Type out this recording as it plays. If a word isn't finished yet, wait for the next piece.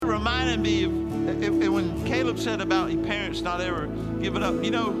reminded me of when Caleb said about parents not ever giving up.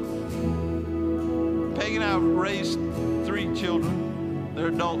 You know, Peggy and I have raised 3 children. They're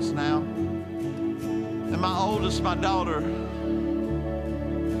adults now. And my oldest, my daughter,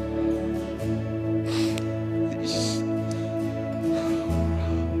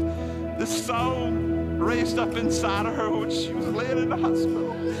 this song raised up inside of her when she was laying in the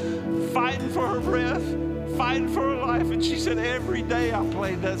hospital, fighting for her breath, fighting for her life. And she said, every day I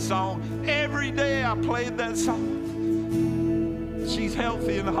played that song. Every day I played that song. She's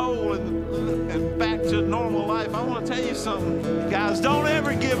healthy and whole and back to normal life. I want to tell you something, guys. Don't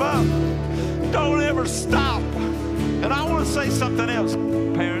ever give up. Don't ever stop. And I want to say something else,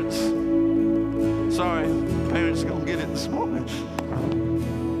 parents. Sorry, parents are going to get it this morning.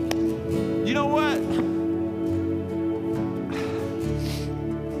 You know what?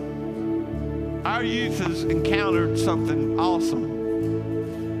 Our youth has encountered something awesome.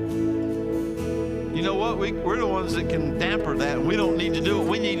 You know what? We're the ones that can damper that, and we don't need to do it.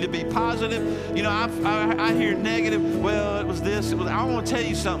 We need to be positive. You know, I hear negative. Well, it was this. It was. I want to tell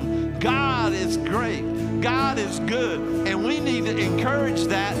you something. God is great. God is good, and we need to encourage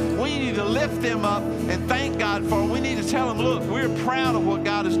that. We need to lift them up and thank God for them. We need to tell them, look, we're proud of what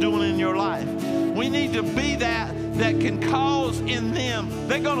God is doing in your life. We need to be that can cause in them.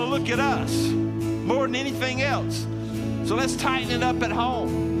 They're going to look at us more than anything else. So let's tighten it up at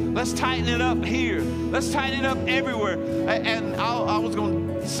home. Let's tighten it up here. Let's tighten it up everywhere. And I was going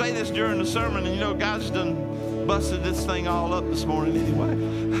to say this during the sermon, and you know, God's done busted this thing all up this morning anyway.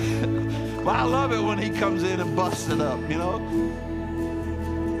 But I love it when he comes in and busts it up, you know.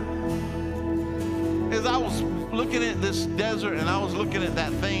 As I was looking at this desert and I was looking at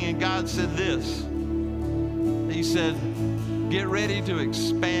that thing, and God said this. He said, get ready to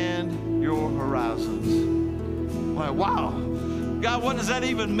expand your horizons. I'm like, wow, God, what does that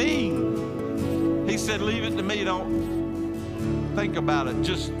even mean? He said, leave it to me. Don't think about it.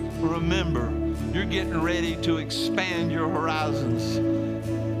 Just remember, you're getting ready to expand your horizons.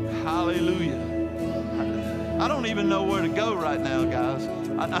 Hallelujah. I don't even know where to go right now, guys.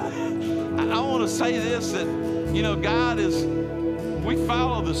 I want to say this, that, you know, we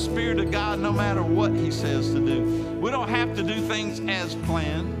follow the Spirit of God no matter what he says to do. We don't have to do things as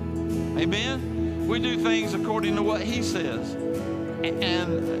planned. Amen? We do things according to what he says.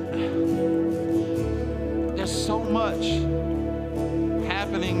 And there's so much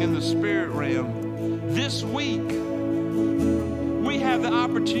happening in the spirit realm. This week, we have the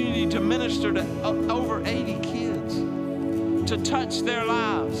opportunity to minister to over 80 kids, to touch their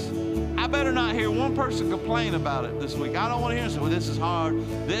lives. I better not hear one person complain about it this week. I don't want to hear say, well, this is hard,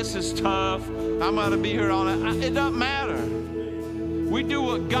 this is tough, I'm going to be here all night. It doesn't matter. We do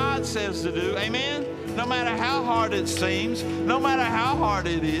what God says to do, amen? No matter how hard it seems, no matter how hard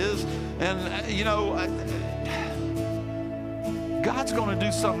it is. And, you know, God's going to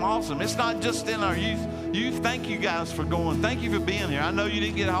do something awesome. It's not just in our youth. Youth, thank you guys for going. Thank you for being here. I know you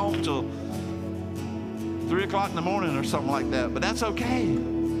didn't get home till 3 o'clock in the morning or something like that, but that's okay.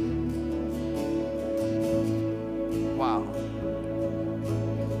 Wow.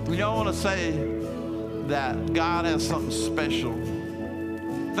 You know, I want to say that God has something special.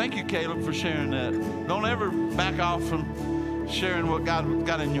 Thank you, Caleb, for sharing that. Don't ever back off from sharing what God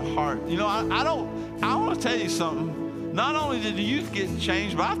got in your heart. You know, I want to tell you something. Not only did the youth get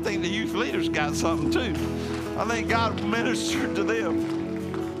changed, but I think the youth leaders got something too. I think God ministered to them.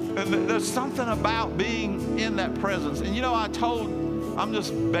 And there's something about being in that presence. And you know, I'm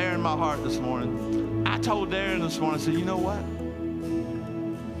just bearing my heart this morning. I told Darren this morning, I said, you know what?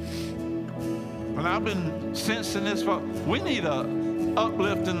 And I've been sensing this, we need a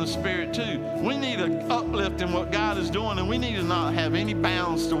uplift in the spirit too. We need an uplift in what God is doing, and we need to not have any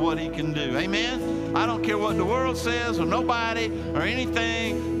bounds to what he can do. Amen? I don't care what the world says or nobody or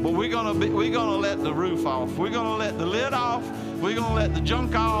anything, but we're gonna let the roof off. We're gonna let the lid off. We're gonna let the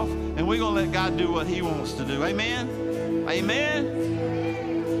junk off, and we're gonna let God do what he wants to do. Amen? Amen?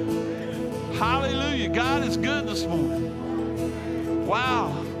 Hallelujah. God is good this morning.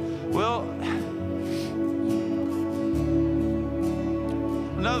 Wow. Well,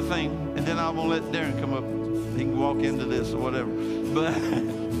 another thing, and then I'm going to let Darren come up. He can walk into this or whatever. But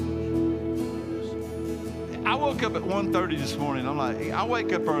I woke up at 1:30 this morning. I'm like, I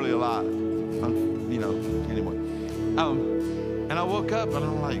wake up early a lot. You know, anyway. And I woke up and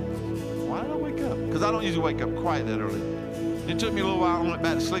I'm like, why did I wake up? Because I don't usually wake up quite that early. It took me a little while. I went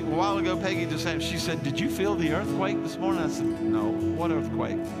back to sleep. A while ago, Peggy just said, she said, did you feel the earthquake this morning? I said, no. What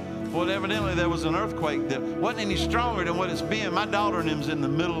earthquake? Well, evidently there was an earthquake that wasn't any stronger than what it's been. My daughter and them's in the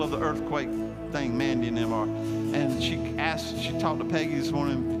middle of the earthquake thing, Mandy and them are. And she talked to Peggy this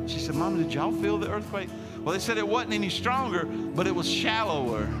morning. She said, Mom, did y'all feel the earthquake? Well, they said it wasn't any stronger, but it was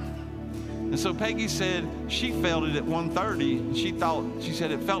shallower. And so Peggy said she felt it at 1:30. She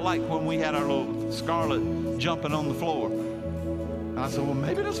said it felt like when we had our little Scarlet jumping on the floor. And I said, well,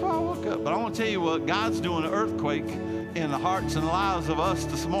 maybe that's why I woke up. But I want to tell you what, God's doing an earthquake in the hearts and lives of us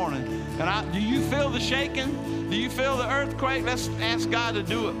this morning. And do you feel the shaking? Do you feel the earthquake? Let's ask God to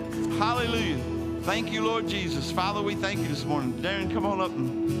do it. Hallelujah. Thank you, Lord Jesus. Father, we thank you this morning. Darren, come on up,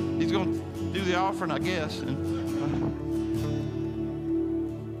 and he's going to do the offering, I guess.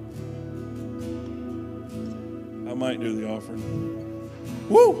 I might do the offering.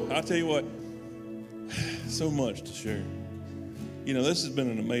 Woo! I'll tell you what, so much to share. You know, this has been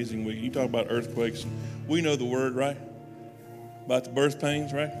an amazing week. You talk about earthquakes. We know the word, right? About the birth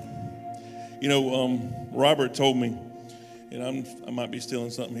pains, right? You know, Robert told me, and I might be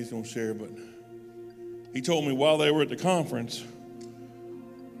stealing something he's going to share, but he told me while they were at the conference,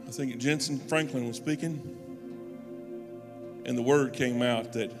 I think Jensen Franklin was speaking, and the word came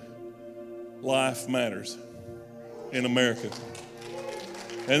out that life matters in America.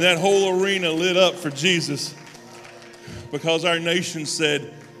 And that whole arena lit up for Jesus because our nation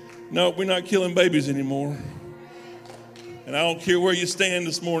said, no, we're not killing babies anymore. And I don't care where you stand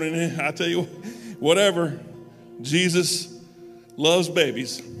this morning. I tell you, whatever, Jesus loves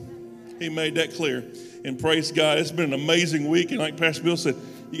babies. He made that clear. And praise God, it's been an amazing week. And like Pastor Bill said,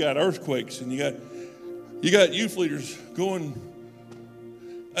 you got earthquakes and you got youth leaders going.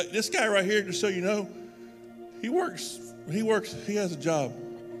 This guy right here, just so you know, he works, he has a job.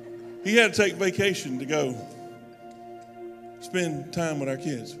 He had to take vacation to go spend time with our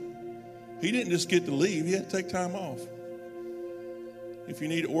kids. He didn't just get to leave, he had to take time off. If you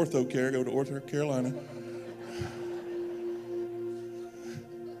need ortho care, go to Ortho Carolina.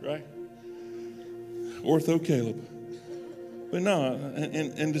 Right? Ortho Caleb. But no,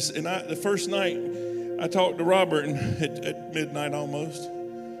 the first night I talked to Robert at midnight almost.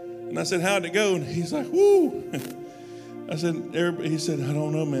 And I said, how'd it go? And he's like, woo. I said, he said, I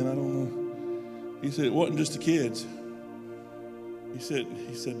don't know, man, I don't know. He said, it wasn't just the kids. He said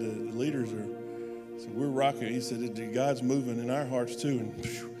the leaders we're rocking. He said, God's moving in our hearts too.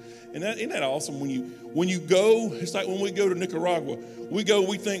 And isn't that awesome? When you go, it's like when we go to Nicaragua. We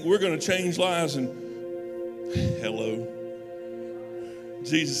think we're going to change lives, and hello.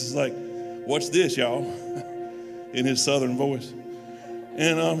 Jesus is like, what's this, y'all? In his southern voice.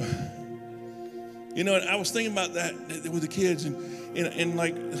 And, you know, I was thinking about that with the kids, and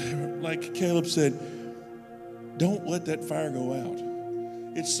like Caleb said, don't let that fire go out.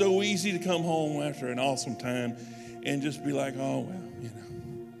 It's so easy to come home after an awesome time and just be like, oh, well, you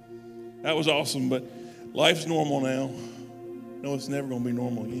know, that was awesome, but life's normal now. No, it's never going to be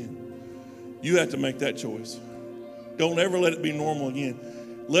normal again. You have to make that choice. Don't ever let it be normal again.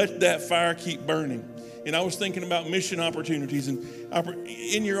 Let that fire keep burning. And I was thinking about mission opportunities and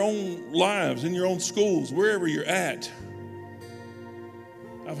in your own lives, in your own schools, wherever you're at.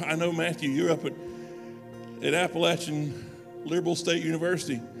 I know, Matthew, you're up at Appalachian Liberal State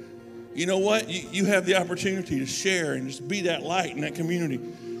University. You know what? You have the opportunity to share and just be that light in that community.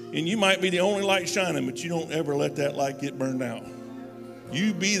 And you might be the only light shining, but you don't ever let that light get burned out.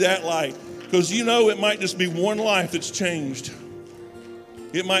 You be that light, because you know it might just be one life that's changed.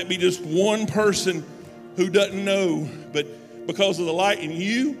 It might be just one person who doesn't know, but because of the light in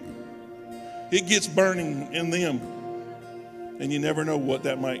you, it gets burning in them. And you never know what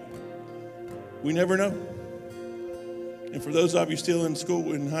that might. We never know. And for those of you still in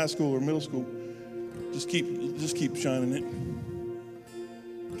school, in high school or middle school, just keep shining it.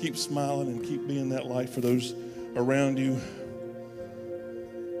 Keep smiling and keep being that light for those around you.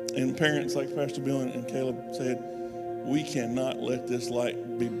 And parents, like Pastor Bill and Caleb said, we cannot let this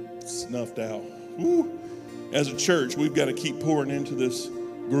light be snuffed out. Woo. As a church, we've got to keep pouring into this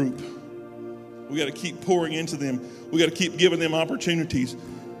group. We got to keep pouring into them. We got to keep giving them opportunities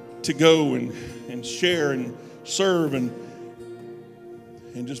to go and share and serve and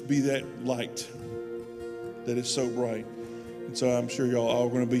just be that light that is so bright. And so I'm sure y'all all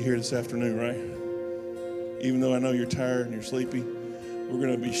going to be here this afternoon, right? Even though I know you're tired and you're sleepy, we're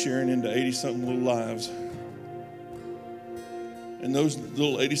going to be sharing into 80-something little lives. And those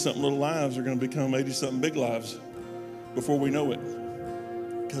little 80-something little lives are going to become 80-something big lives before we know it.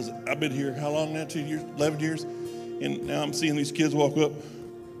 Because I've been here, how long now? 2 years, 11 years? And now I'm seeing these kids walk up.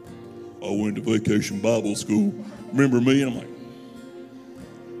 I went to Vacation Bible School. Remember me? And I'm like,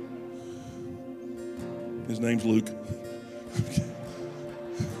 his name's Luke.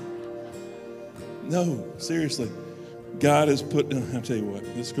 No, seriously. God has put, I'll tell you what,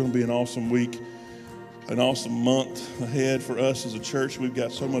 this is going to be an awesome week. an awesome month ahead for us as a church. We've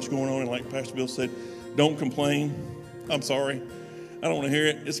got so much going on, and like Pastor Bill said, don't complain. I'm sorry. I don't want to hear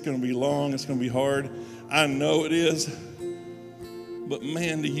it. It's going to be long. It's going to be hard. I know it is. But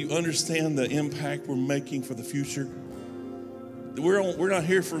man, do you understand the impact we're making for the future? We're not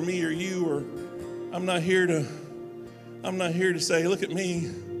here for me or you, or I'm not here to say, look at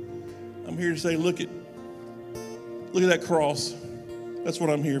me. I'm here to say, look at that cross. That's what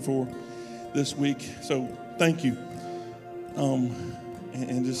I'm here for this week. So thank you.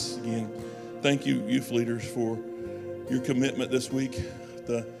 And just again, thank you, youth leaders, for your commitment this week.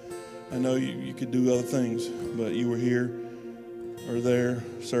 I know you could do other things, but you were here or there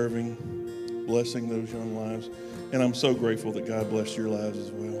serving, blessing those young lives. And I'm so grateful that God blessed your lives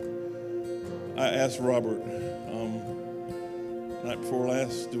as well. I asked Robert night before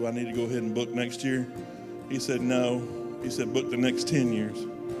last, do I need to go ahead and book next year? He said no. He said book the next 10 years.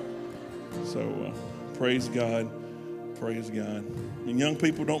 So praise God. Praise God. And young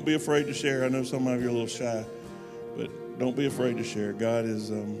people, don't be afraid to share. I know some of you are a little shy, but don't be afraid to share. God's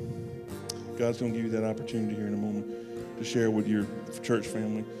going to give you that opportunity here in a moment to share with your church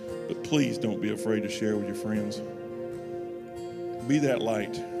family. But please don't be afraid to share with your friends. Be that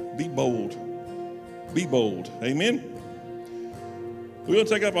light. Be bold. Be bold. Amen? We're going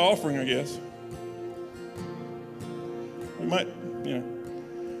to take up an offering, I guess. We might,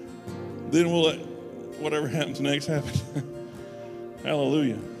 Then we'll let whatever happens next happen.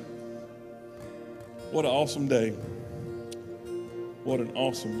 Hallelujah. What an awesome day. What an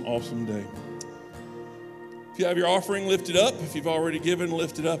awesome, awesome day. If you have your offering, lift it up. If you've already given,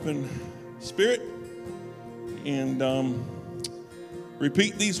 lift it up in spirit. And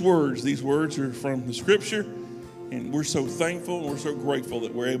repeat these words. These words are from the scripture. And we're so thankful and we're so grateful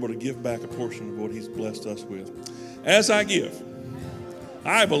that we're able to give back a portion of what he's blessed us with. As I give,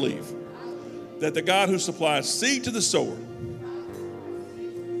 I believe that the God who supplies seed to the sower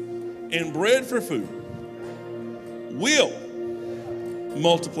and bread for food will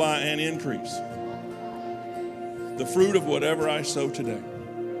multiply and increase the fruit of whatever I sow today.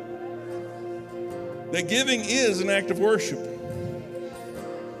 That giving is an act of worship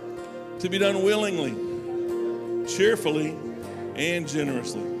to be done willingly, cheerfully, and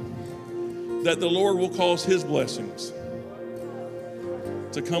generously. That the Lord will cause his blessings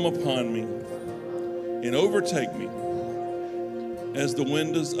to come upon me and overtake me as the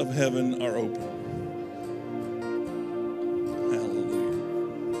windows of heaven are open.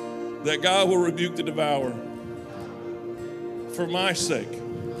 Hallelujah. That God will rebuke the devourer for my sake,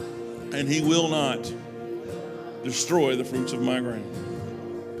 and he will not destroy the fruits of my ground.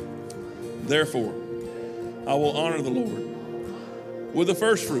 Therefore, I will honor the Lord with the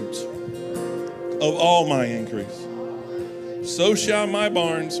first fruits of all my increase. So shall my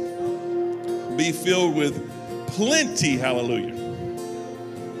barns be filled with plenty, hallelujah.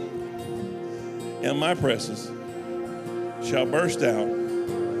 And my presses shall burst out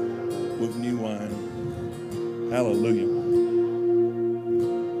with new wine. Hallelujah.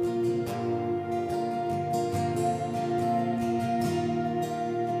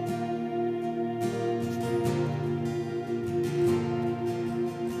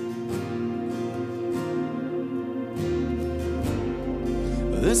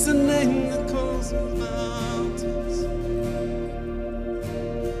 There's a name that calls the mountains.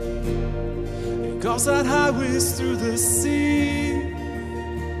 It calls out highways through the sea.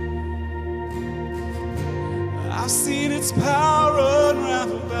 I've seen its power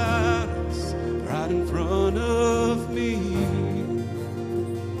unravel battles right in front of me.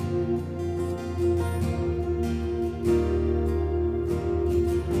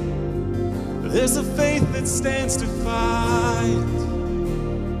 There's a faith that stands to fight.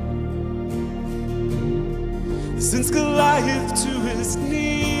 Since Goliath to his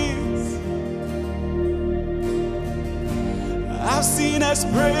knees, I've seen as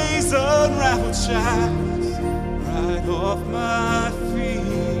praise unraveled shackles right off my feet.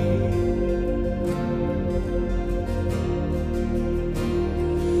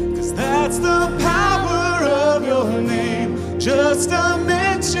 'Cause that's the power of your name. Just a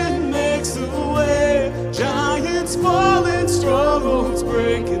mention makes a way. Giants falling, strongholds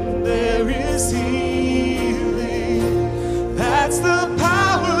breaking, there is healing. That's the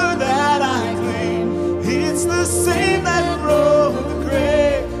power that I claim. It's the same that rose the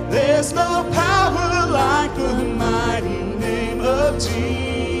grave. There's no power like the mighty name of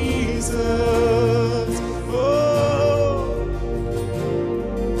Jesus.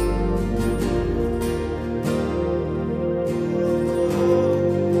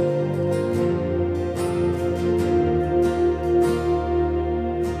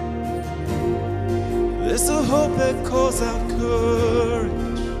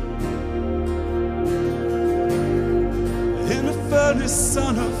 fearless,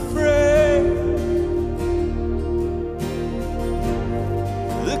 unafraid.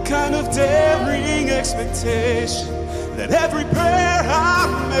 The kind of daring expectation that every prayer I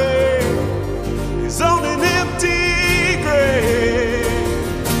made is on an empty grave.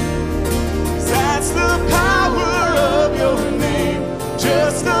 'Cause that's the power of your name.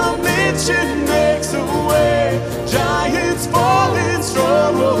 Just a mention makes a way. Giants falling,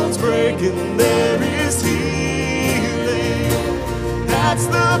 strongholds breaking, there is healing. That's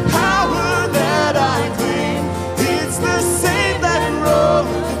the power that I claim. It's the same that rose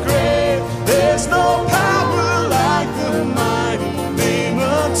the grave. There's no power like the mighty name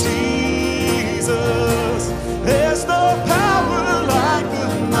of Jesus. There's no power like the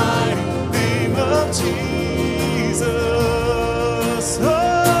mighty name of Jesus. Oh.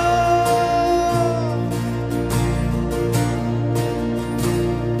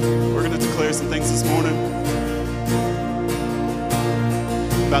 We're going to declare some things this morning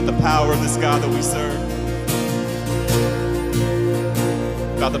about the power of this God that we serve.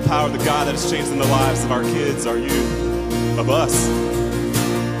 About the power of the God that is changing the lives of our kids, our youth, of us.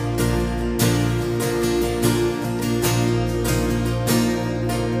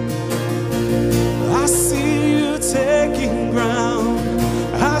 I see you taking ground.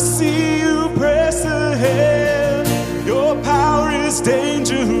 I see you press ahead. Your power is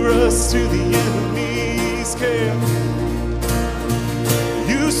dangerous to the enemy's camp.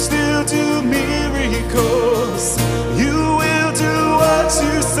 You still do miracles. You will do what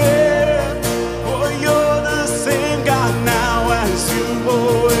you said. For you're the same God now as you've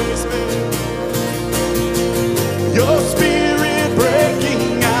always been. Your spirit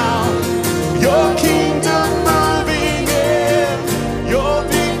breaking out. Your kingdom moving in. Your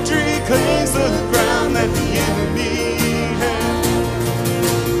victory claims the ground that the enemy had.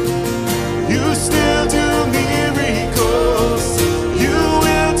 You still do miracles. You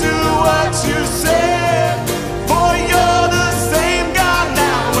will do what you said. For you're the same God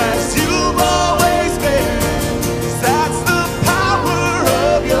now as you've always been. 'Cause that's the power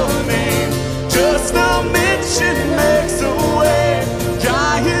of your name. Just a mention makes a way.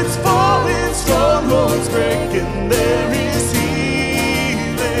 Giants falling, strongholds breaking, there is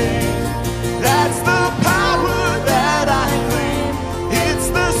healing. That's the power that I claim. It's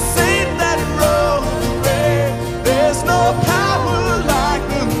the same that rose the grave. There's no power like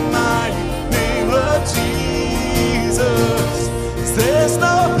the mighty name of Jesus. 'Cause there's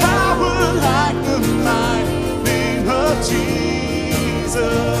no power like the mighty name of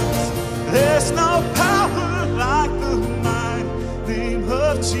Jesus. There's no power like the mighty name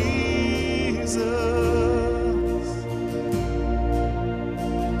of Jesus.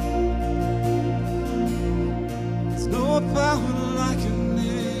 There's no power like your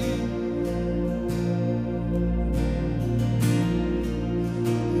name.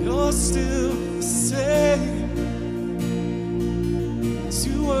 You're still the same as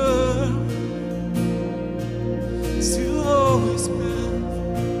you were, as you've always been.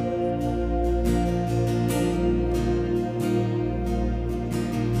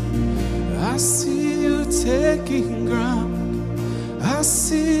 I see you taking ground. I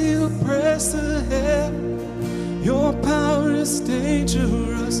see you press ahead. Your power is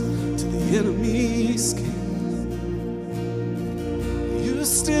dangerous to the enemy's camp. You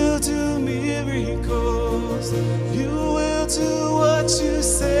still do miracles. You will do what you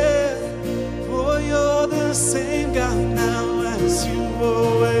said. For you're the same God now as you've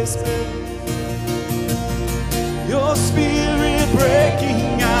always been. Your spirit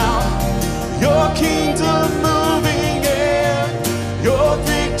breaking out. Your kingdom moving in. Your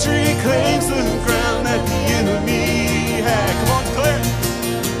victory claims the ground that the enemy had. Come on, declare it.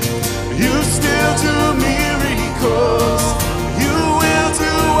 You still do miracles. You will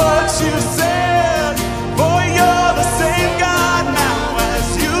do what you said. For you're the same God now as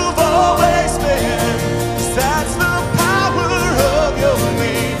you've always been. 'Cause that's the power of your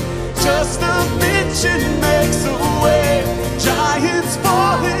name. Just a mention makes a way. Giants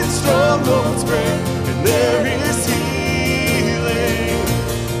falling, strongholds break, and there is healing.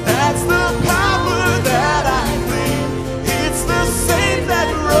 That's the power that I claim. It's the same that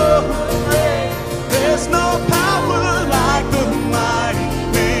rose the grave. There's no power like the mighty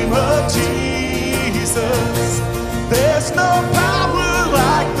name of Jesus. There's no power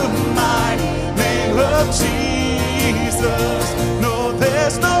like the mighty name of Jesus. No,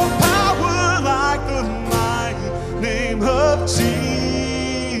 there's no power like the mighty name of Jesus.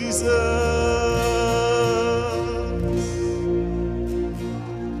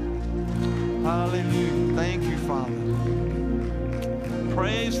 Hallelujah. Thank you, Father.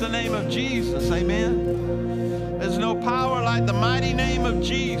 Praise the name of Jesus. Amen. There's no power like the mighty name of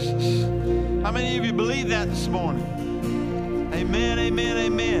Jesus. How many of you believe that this morning? Amen, amen,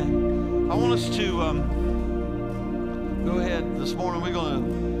 amen. I want us to go ahead this morning. We're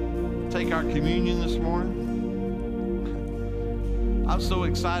going to take our communion this morning. I'm so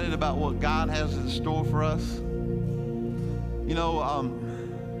excited about what God has in store for us. You know,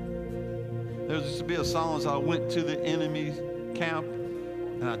 there used to be a song as I went to the enemy's camp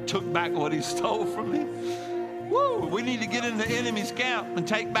and I took back what he stole from me. Woo! We need to get in the enemy's camp and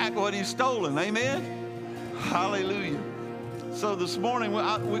take back what he's stolen. Amen? Hallelujah. So this morning,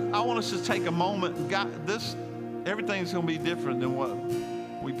 I want us to take a moment. God, everything's going to be different than what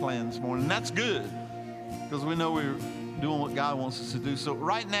we planned this morning. And that's good because we know we're doing what God wants us to do. So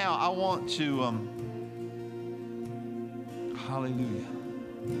right now, I want to, hallelujah.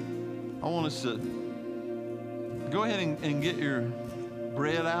 I want us to go ahead and get your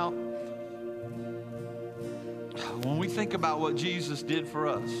bread out. When we think about what Jesus did for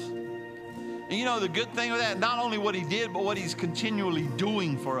us, and you know the good thing with that, not only what he did, but what he's continually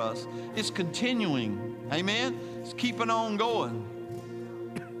doing for us. It's continuing. Amen? It's keeping on going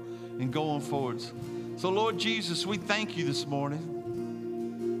and going forwards. So Lord Jesus, we thank you this morning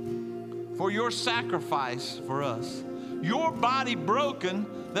for your sacrifice for us. Your body broken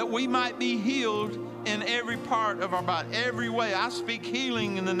that we might be healed in every part of our body, every way. I speak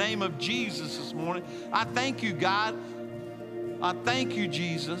healing in the name of Jesus this morning. I thank you, God. I thank you,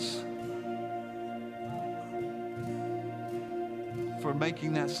 Jesus, for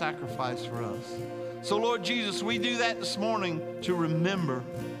making that sacrifice for us. So, Lord Jesus, we do that this morning to remember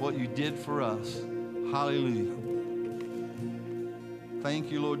what you did for us. Hallelujah.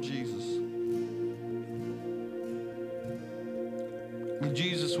 Thank you, Lord Jesus. And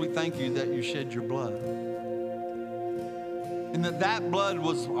Jesus, we thank you that you shed your blood. And that blood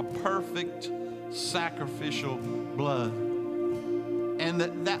was a perfect sacrificial blood. And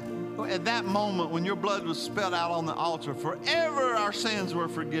at that moment when your blood was spilled out on the altar, forever our sins were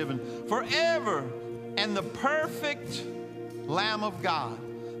forgiven. Forever. And the perfect Lamb of God,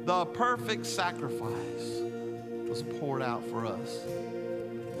 the perfect sacrifice was poured out for us.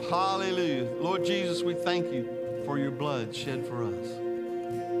 Hallelujah. Lord Jesus, we thank you for your blood shed for us.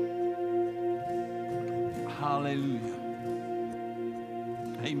 Hallelujah.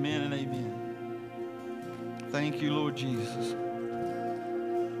 Amen and amen. Thank you, Lord Jesus.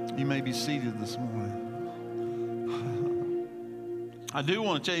 You may be seated this morning. I do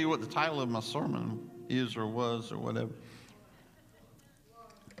want to tell you what the title of my sermon is or was or whatever.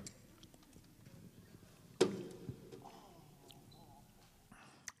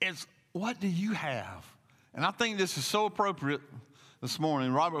 It's, what do you have? And I think this is so appropriate this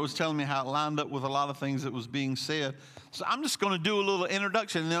morning. Robert was telling me how it lined up with a lot of things that was being said. So I'm just going to do a little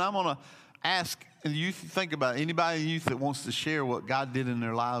introduction, and then I'm going to ask the youth to think about it. Anybody in the youth that wants to share what God did in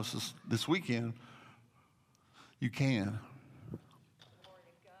their lives this weekend, you can.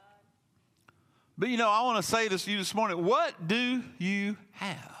 But, you know, I want to say this to you this morning. What do you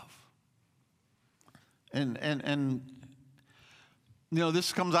have? And you know,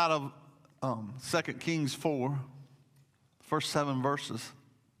 this comes out of 2 Kings 4, first 7 verses.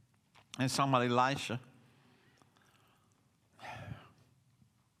 And it's talking about Elisha.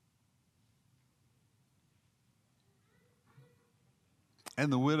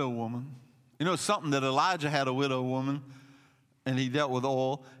 And the widow woman. You know, it's something that Elijah had a widow woman, and he dealt with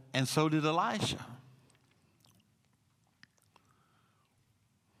oil, and so did Elisha.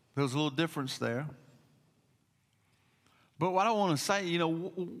 There was a little difference there. But what I want to say, you know,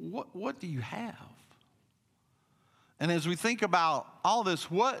 what do you have? And as we think about all this,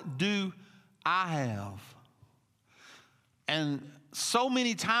 what do I have? And so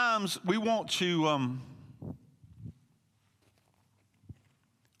many times we want to,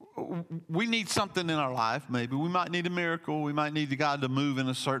 we need something in our life, maybe. We might need a miracle. We might need God to move in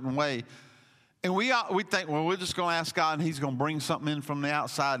a certain way. And we think, well, we're just going to ask God, and he's going to bring something in from the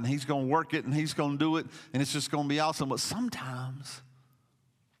outside, and he's going to work it, and he's going to do it, and it's just going to be awesome. But sometimes,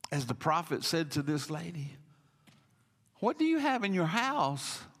 as the prophet said to this lady, what do you have in your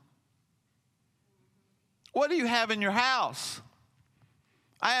house? What do you have in your house?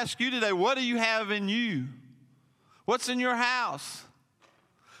 I ask you today, what do you have in you? What's in your house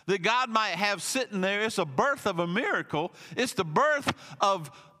that God might have sitting there? It's a birth of a miracle. It's the birth of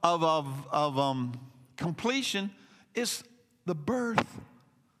completion. It's the birth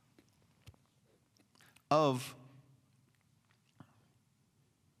of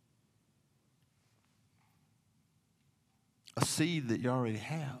a seed that you already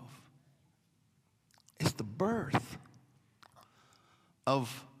have. It's the birth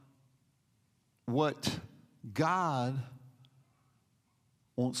of what God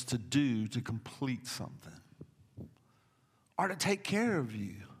wants to do to complete something or to take care of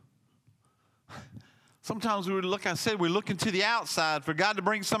you. Sometimes we're looking to the outside for God to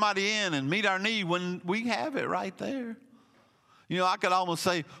bring somebody in and meet our need when we have it right there. You know, I could almost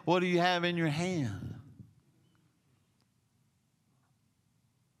say, what do you have in your hand?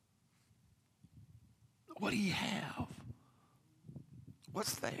 What do you have?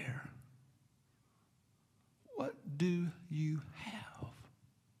 What's there? What do you have?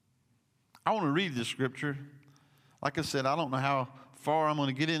 I want to read this scripture. Like I said, I don't know how far I'm going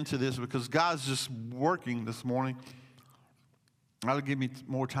to get into this because God's just working this morning. That'll give me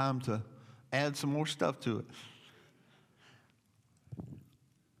more time to add some more stuff to it.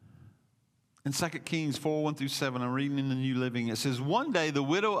 In 2 Kings 4:1-7, I'm reading in the New Living. It says, one day the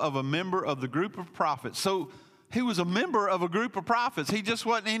widow of a member of the group of prophets. So he was a member of a group of prophets. He just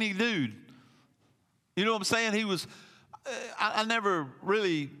wasn't any dude. You know what I'm saying? He was, I never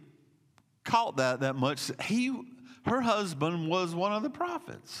really caught that much. Her husband was one of the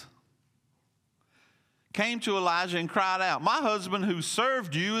prophets. Came to Elijah and cried out, my husband who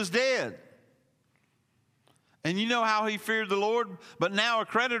served you is dead. And you know how he feared the Lord? But now a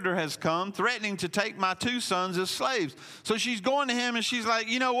creditor has come, threatening to take my 2 sons as slaves. So she's going to him and she's like,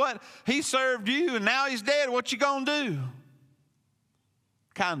 you know what? He served you and now he's dead. What you gonna do?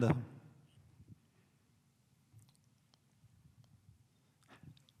 Kind of.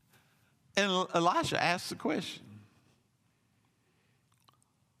 And Elisha asks the question,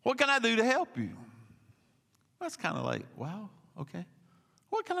 what can I do to help you? That's kind of like, wow, okay.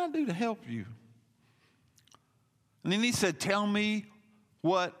 What can I do to help you? And then he said, tell me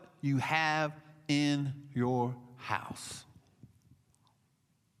what you have in your house.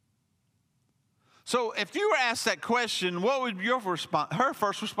 So if you were asked that question, what would your response? Her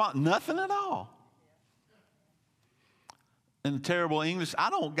first response, nothing at all. In terrible English, I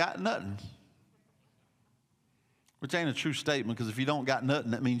don't got nothing. Which ain't a true statement, because if you don't got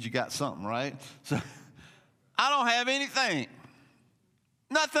nothing, that means you got something, right? So I don't have anything.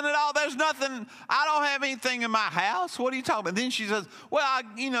 Nothing at all. There's nothing. I don't have anything in my house. What are you talking about? Then she says, well,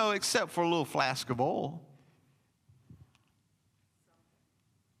 except for a little flask of oil.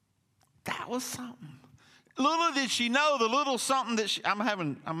 That was something. Little did she know the little something that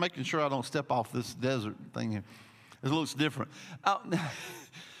I'm making sure I don't step off this desert thing here. It looks different.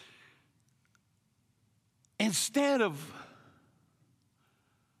 Instead of,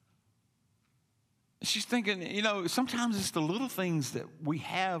 she's thinking, sometimes it's the little things that we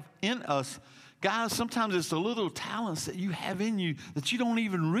have in us. Guys, sometimes it's the little talents that you have in you that you don't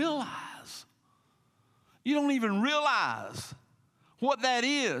even realize. You don't even realize what that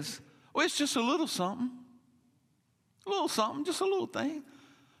is. Well, it's just a little something. Just a little thing.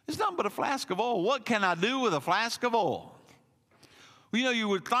 It's nothing but a flask of oil. What can I do with a flask of oil? Well, you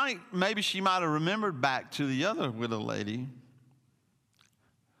would think maybe she might have remembered back to the other widow lady.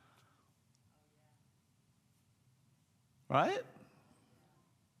 Right?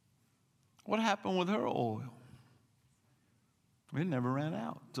 What happened with her oil? It never ran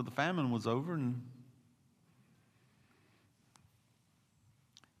out till the famine was over. And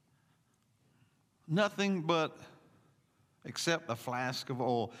nothing but except a flask of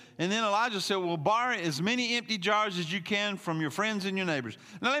oil. And then Elijah said, well, borrow as many empty jars as you can from your friends and your neighbors.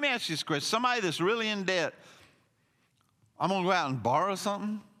 Now, let me ask you this question. Somebody that's really in debt, I'm going to go out and borrow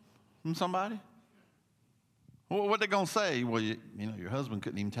something from somebody? Well, what they going to say? Well, your husband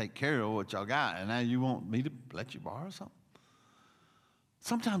couldn't even take care of what y'all got, and now you want me to let you borrow something?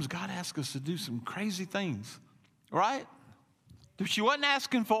 Sometimes God asks us to do some crazy things, right? She wasn't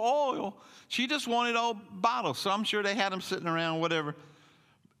asking for oil. She just wanted old bottles. So I'm sure they had them sitting around, whatever.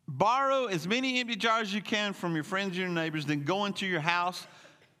 Borrow as many empty jars as you can from your friends and your neighbors, then go into your house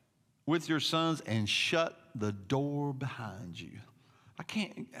with your sons and shut the door behind you.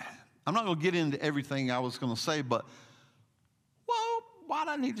 I'm not going to get into everything I was going to say, but, well, why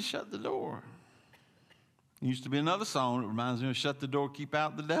do I need to shut the door? There used to be another song that reminds me of shut the door, keep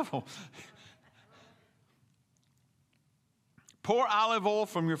out the devil. Pour olive oil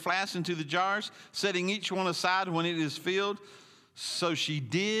from your flask into the jars, setting each one aside when it is filled. So she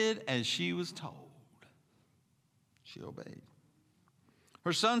did as she was told. She obeyed.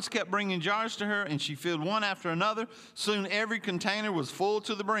 Her sons kept bringing jars to her, and she filled one after another. Soon every container was full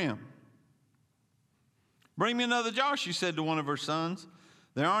to the brim. Bring me another jar, she said to one of her sons.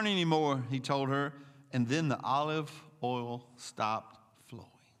 There aren't any more, he told her. And then the olive oil stopped flowing.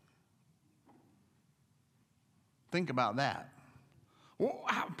 Think about that. Well,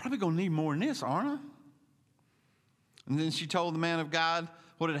 I'm probably going to need more than this, aren't I? And then she told the man of God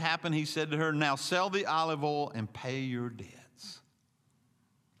what had happened, he said to her, now sell the olive oil and pay your debts.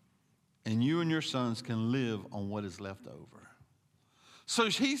 And you and your sons can live on what is left over. So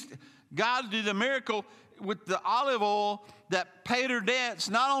God did a miracle with the olive oil that paid her debts,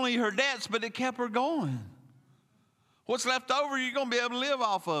 not only her debts, but it kept her going. What's left over, you're going to be able to live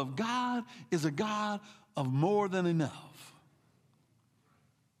off of. God is a God of more than enough.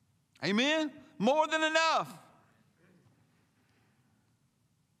 Amen? More than enough.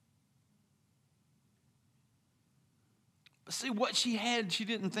 But see, what she had, she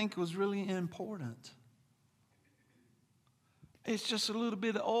didn't think was really important. It's just a little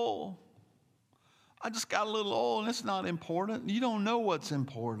bit of oil. I just got a little oil, and it's not important. You don't know what's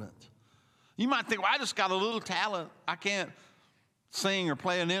important. You might think, well, I just got a little talent. I can't sing or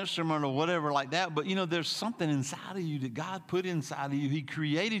play an instrument or whatever like that. But, you know, there's something inside of you that God put inside of you. He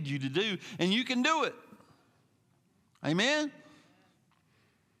created you to do, and you can do it. Amen?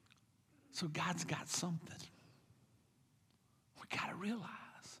 So God's got something. We got to realize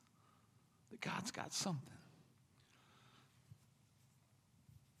that God's got something.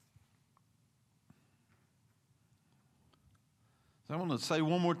 I want to say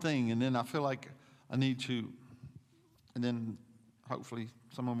one more thing, and then I feel like I need to, and then hopefully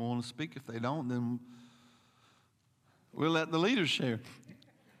some of them want to speak. If they don't, then we'll let the leaders share.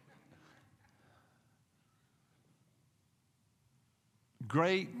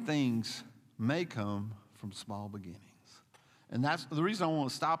 Great things may come from small beginnings. And that's the reason I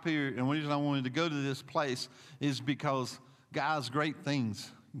want to stop here, and the reason I wanted to go to this place is because, guys, great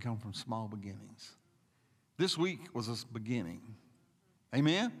things can come from small beginnings. This week was a beginning.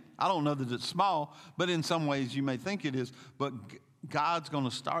 Amen? I don't know that it's small, but in some ways you may think it is. But God's going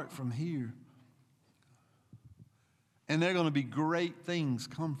to start from here. And there are going to be great things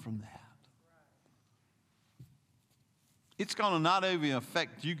come from that. It's going to not only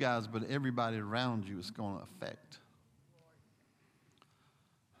affect you guys, but everybody around you is going to affect.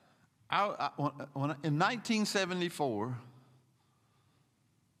 In 1974,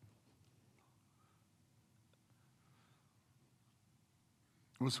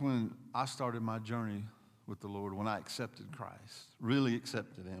 was when I started my journey with the Lord, when I accepted Christ, really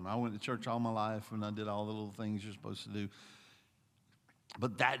accepted Him. I went to church all my life and I did all the little things you're supposed to do.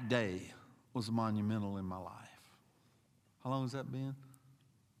 But that day was monumental in my life. How long has that been?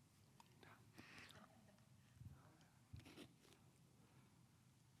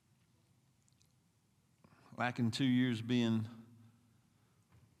 Back in 2 years being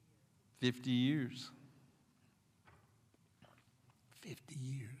 50 years. 50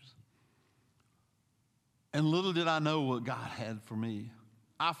 years. And little did I know what God had for me.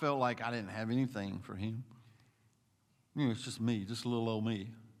 I felt like I didn't have anything for Him. You know, it's just me, just a little old me.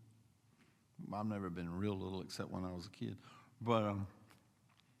 I've never been real little except when I was a kid. But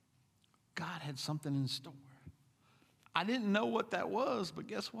God had something in store. I didn't know what that was, but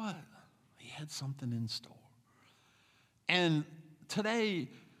guess what? He had something in store. And today,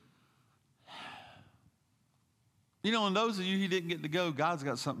 you know, and those of you who didn't get to go, God's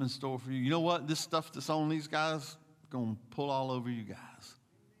got something in store for you. You know what? This stuff that's on these guys is going to pull all over you guys.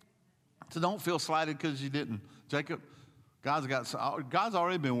 So don't feel slighted because you didn't. Jacob, God's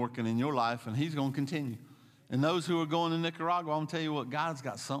already been working in your life, and He's going to continue. And those who are going to Nicaragua, I'm going to tell you what, God's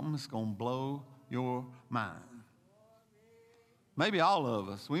got something that's going to blow your mind. Maybe all of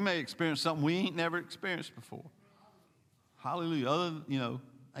us. We may experience something we ain't never experienced before. Hallelujah.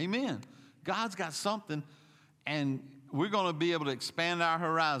 Amen. God's got something. And we're going to be able to expand our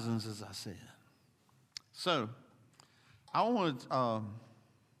horizons, as I said. So, I want to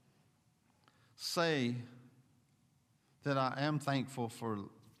say that I am thankful for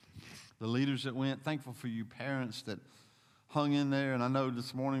the leaders that went, thankful for you parents that hung in there. And I know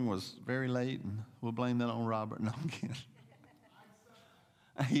this morning was very late, and we'll blame that on Robert. No, I'm kidding.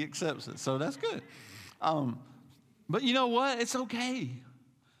 He accepts it, so that's good. But you know what? It's okay.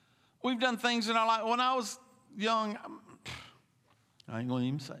 We've done things in our life. When I was young, I ain't going to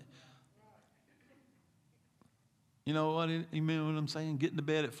even say. You know what? You know what I'm saying? Getting to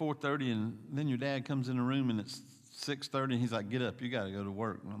bed at 4:30, and then your dad comes in the room, and it's 6:30, and he's like, "Get up, you got to go to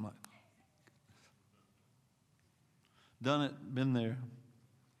work." And I'm like, done it, been there.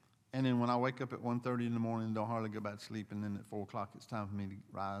 And then when I wake up at 1:30 in the morning, don't hardly go back to sleep, and then at 4 o'clock, it's time for me to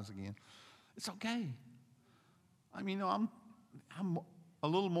rise again. It's okay. I mean, I'm a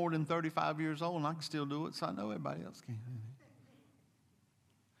little more than 35 years old, and I can still do it, so I know everybody else can.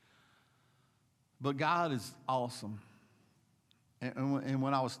 But God is awesome. And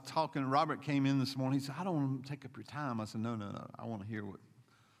when I was talking, Robert came in this morning. He said, "I don't want to take up your time." I said, No. I want to hear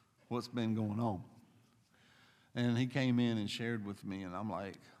what's been going on. And he came in and shared with me, and I'm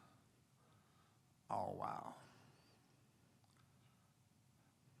like, oh, wow.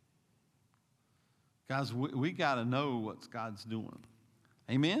 Guys, we got to know what God's doing.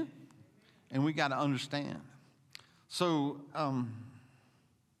 Amen? And we got to understand. So I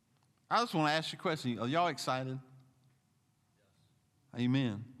just want to ask you a question. Are y'all excited? Yes.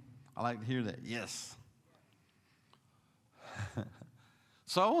 Amen. I like to hear that. Yes.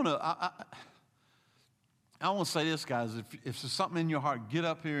 So I want to say this, guys. If there's something in your heart, get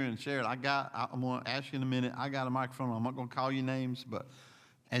up here and share it. I'm going to ask you in a minute. I got a microphone. I'm not going to call you names, but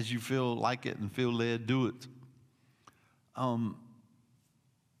as you feel like it and feel led, do it.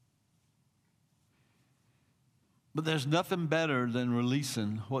 But there's nothing better than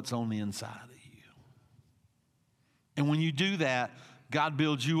releasing what's on the inside of you. And when you do that, God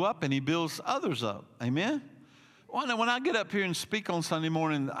builds you up and he builds others up. Amen? When I get up here and speak on Sunday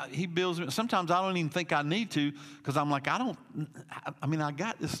morning, he builds me. Sometimes I don't even think I need to because I'm like, I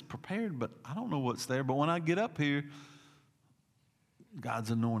got this prepared, but I don't know what's there. But when I get up here,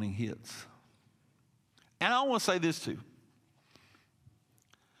 God's anointing hits. And I want to say this too.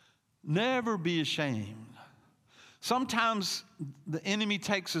 Never be ashamed. Sometimes the enemy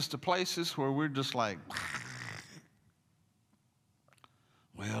takes us to places where we're just like,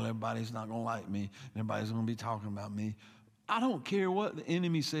 well, everybody's not going to like me. Everybody's going to be talking about me. I don't care what the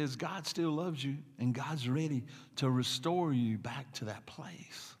enemy says. God still loves you, and God's ready to restore you back to that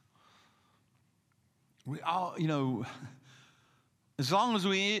place. We all, as long as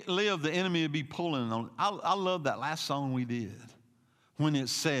we live, the enemy will be pulling on. I love that last song we did when it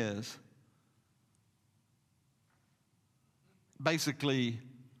says, basically,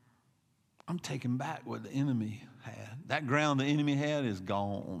 I'm taking back what the enemy had. That ground the enemy had is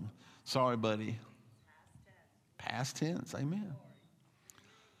gone. Sorry, buddy. Past tense. Amen.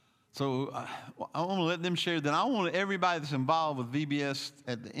 So I want to let them share. Then I want everybody that's involved with VBS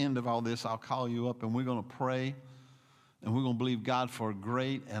at the end of all this, I'll call you up and we're going to pray. And we're going to believe God for a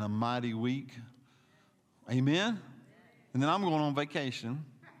great and a mighty week. Amen? And then I'm going on vacation.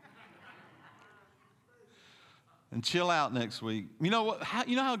 And chill out next week. You know what?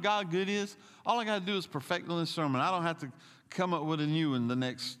 You know how God good is? All I got to do is perfect on this sermon. I don't have to come up with a new one the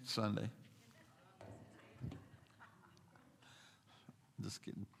next Sunday. Just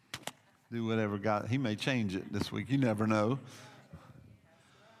kidding. Do whatever God. He may change it this week. You never know.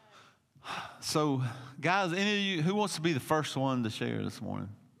 So, guys, any of you, who wants to be the first one to share this morning?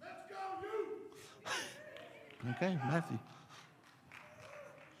 Let's go, you. Okay, Matthew.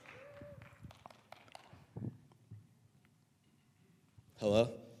 Hello.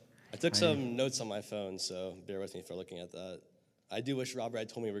 I took some notes on my phone, so bear with me for looking at that. I do wish Robert had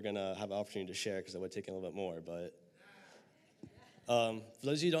told me we were going to have an opportunity to share because I would have taken a little bit more. But for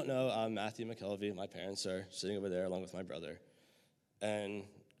those of you who don't know, I'm Matthew McKelvey. My parents are sitting over there along with my brother. And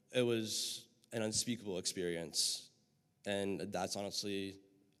it was an unspeakable experience. And that's honestly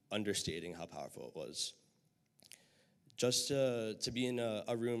understating how powerful it was. Just to be in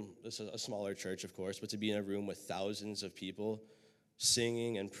a room, this is a smaller church, of course, but to be in a room with thousands of people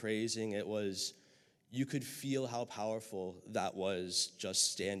singing and praising, you could feel how powerful that was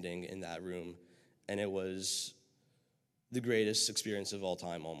just standing in that room. And it was the greatest experience of all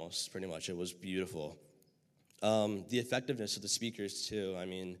time, almost, pretty much. It was beautiful. The effectiveness of the speakers, too. I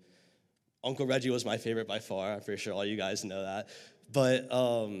mean, Uncle Reggie was my favorite by far. I'm pretty sure all you guys know that. But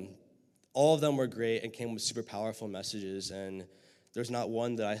all of them were great and came with super powerful messages. And there's not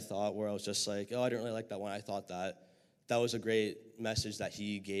one that I thought where I was just like, oh, I didn't really like that one. I thought that was a great message that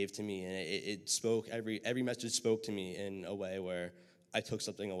he gave to me, and it spoke, every message spoke to me in a way where I took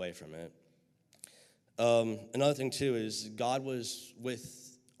something away from it. Another thing, too, is God was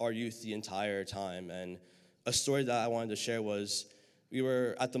with our youth the entire time, and a story that I wanted to share was we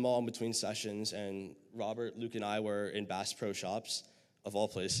were at the mall in between sessions, and Robert, Luke, and I were in Bass Pro Shops, of all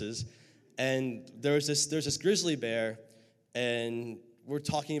places, and there's this grizzly bear, and we're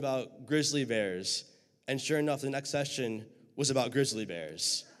talking about grizzly bears. And sure enough, the next session was about grizzly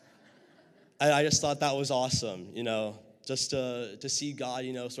bears. And I just thought that was awesome, just to see God,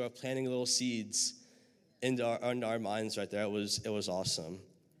 sort of planting little seeds into our minds right there. It was awesome.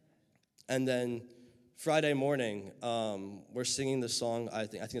 And then Friday morning, we're singing the song, I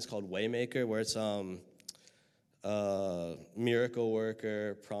think it's called Waymaker, where it's miracle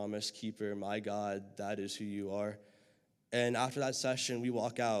worker, promise keeper, my God, that is who you are. And after that session, we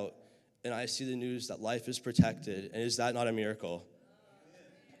walk out, and I see the news that life is protected. And is that not a miracle?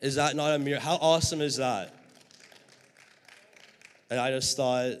 Is that not a miracle? How awesome is that? And I just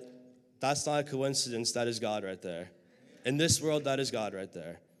thought, that's not a coincidence. That is God right there. In this world, that is God right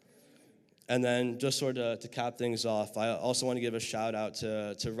there. And then just sort of to cap things off, I also want to give a shout out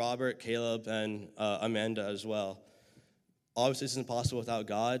to Robert, Caleb, and Amanda as well. Obviously, this isn't possible without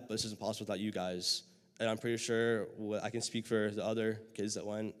God, but this isn't possible without you guys. And I'm pretty sure I can speak for the other kids that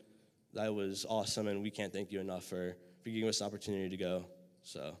went. That was awesome, and we can't thank you enough for giving us the opportunity to go.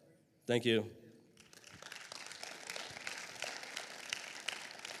 So, thank you.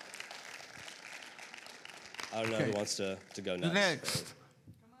 I don't know who wants to go next. Next.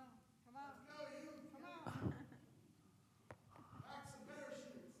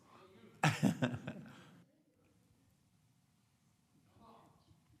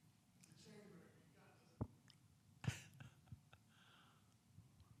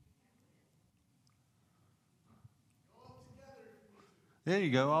 There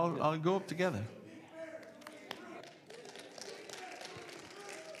you go. I'll go up together.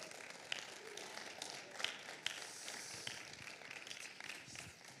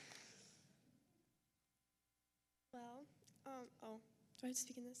 Well, do I have to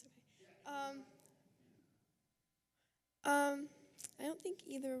speak in this? Okay. I don't think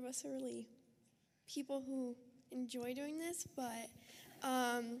either of us are really people who enjoy doing this, but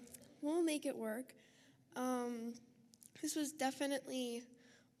we'll make it work. This was definitely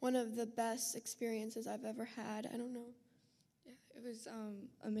one of the best experiences I've ever had. I don't know. Yeah, it was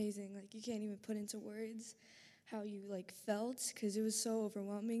amazing. Like, you can't even put into words how you felt, because it was so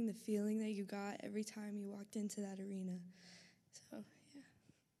overwhelming, the feeling that you got every time you walked into that arena. So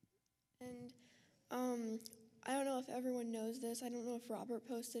yeah. And I don't know if everyone knows this. I don't know if Robert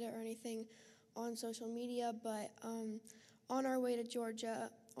posted it or anything on social media, but on our way to Georgia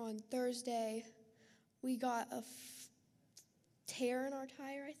on Thursday, we got a tear in our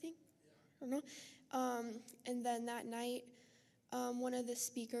tire, I think. I don't know. And then that night, one of the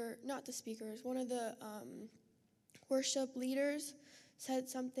worship leaders said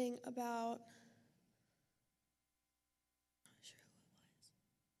something about, I'm not sure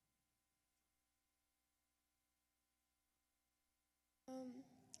who it was.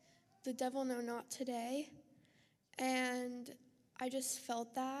 The devil no not today. And I just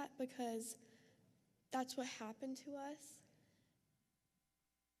felt that because that's what happened to us.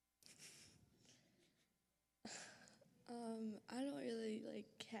 I don't really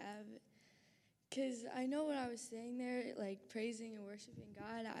have, because I know when I was staying there, praising and worshiping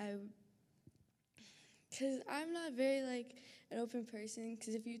God, because I'm not very an open person,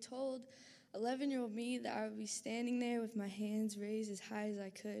 because if you told 11-year-old me that I would be standing there with my hands raised as high as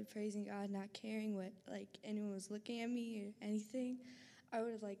I could, praising God, not caring what anyone was looking at me or anything, I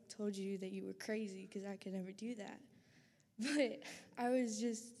would have told you that you were crazy, because I could never do that. But I was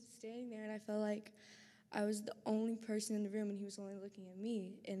just standing there, and I felt like I was the only person in the room, and he was only looking at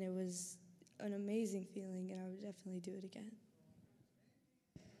me, and it was an amazing feeling, and I would definitely do it again.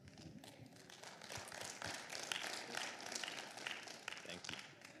 Thank you.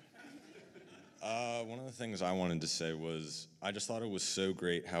 One of the things I wanted to say was I just thought it was so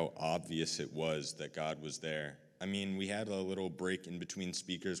great how obvious it was that God was there. I mean, we had a little break in between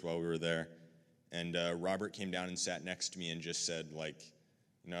speakers while we were there, and Robert came down and sat next to me and just said,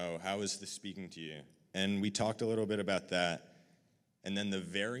 how is this speaking to you? And we talked a little bit about that. And then the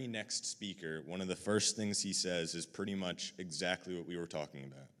very next speaker, one of the first things he says is pretty much exactly what we were talking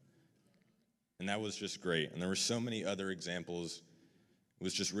about. And that was just great. And there were so many other examples. It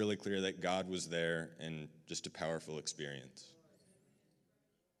was just really clear that God was there, and just a powerful experience.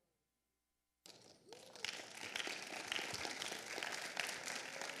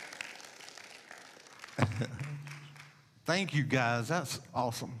 Thank you, guys. That's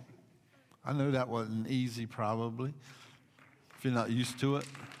awesome. I know that wasn't easy, probably, if you're not used to it.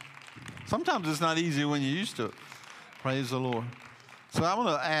 Sometimes it's not easy when you're used to it. Praise the Lord. So I want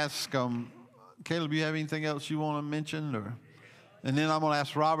to ask, Caleb, you have anything else you want to mention? And then I'm going to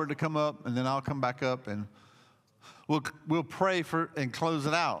ask Robert to come up, and then I'll come back up, and we'll pray and close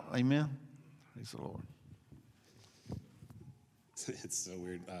it out. Amen? Praise the Lord. It's so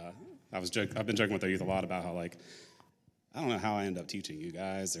weird. I've been joking with the youth a lot about how, I don't know how I end up teaching you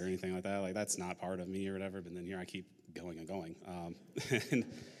guys or anything like that. That's not part of me or whatever, but then here I keep going and going.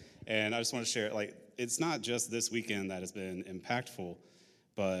 And I just want to share, it's not just this weekend that has been impactful,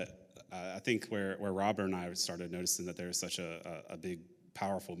 but I think where Robert and I started noticing that there's such a big,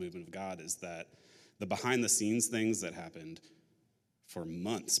 powerful movement of God is that the behind-the-scenes things that happened for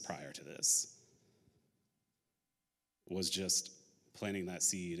months prior to this was just planting that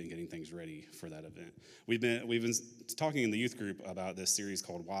seed and getting things ready for that event. We've been talking in the youth group about this series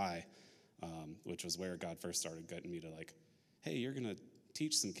called Why, which was where God first started getting me to hey, you're going to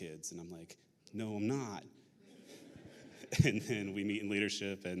teach some kids. And I'm like, no, I'm not. And then we meet in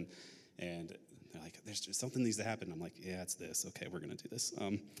leadership, and And they're like, there's just something needs to happen. I'm like, yeah, it's this. Okay, we're going to do this.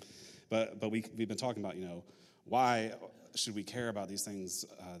 But we've been talking about, why should we care about these things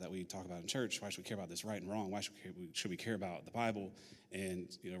that we talk about in church? Why should we care about this right and wrong? Why should we care about the Bible? And,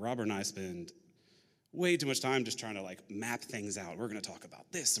 Robert and I spend way too much time just trying to map things out. We're going to talk about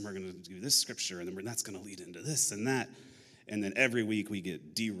this, and we're going to do this scripture, and then that's going to lead into this and that. And then every week we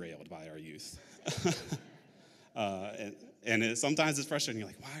get derailed by our youth. Sometimes it's frustrating. You're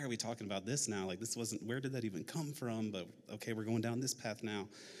like, why are we talking about this now? This wasn't, where did that even come from? But okay, we're going down this path now.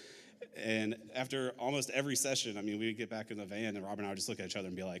 And after almost every session, we would get back in the van, and Rob and I would just look at each other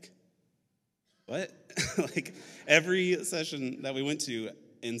and be like, what? Every session that we went to,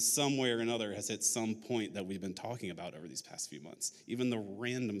 in some way or another, has hit some point that we've been talking about over these past few months, even the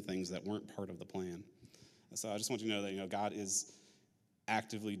random things that weren't part of the plan. So I just want you to know that, God is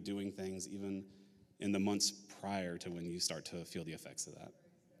actively doing things even in the months prior to when you start to feel the effects of that.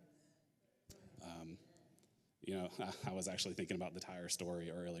 I was actually thinking about the tire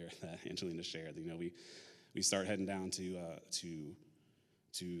story earlier that Angelina shared. We start heading down to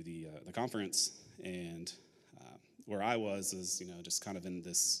the conference, and where I was is just kind of in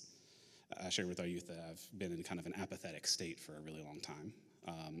this. I shared with our youth that I've been in kind of an apathetic state for a really long time,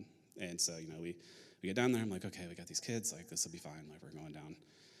 and so we get down there. I'm like, okay, we got these kids. This will be fine. We're going down.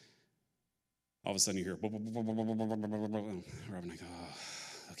 All of a sudden, you hear, Rob and I go,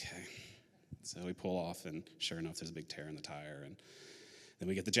 oh, okay. So we pull off, and sure enough, there's a big tear in the tire. And then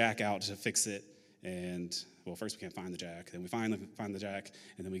we get the jack out to fix it. And, well, first we can't find the jack. Then we find the jack,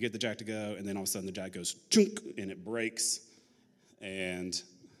 and then we get the jack to go. And then all of a sudden, the jack goes, chunk, and it breaks. And,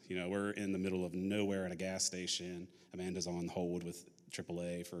 we're in the middle of nowhere at a gas station. Amanda's on hold with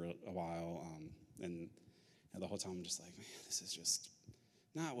AAA for a while. And the whole time I'm just like, man, this is just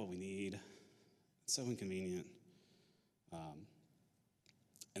not what we need. It's so inconvenient.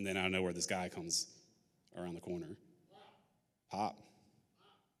 And then I know where this guy comes around the corner. Pop.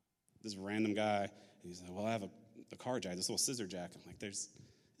 This random guy. He's like, well, I have a car jack, this little scissor jack. I'm like, it's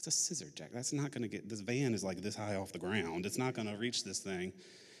a scissor jack. That's not going to get, this van is this high off the ground. It's not going to reach this thing.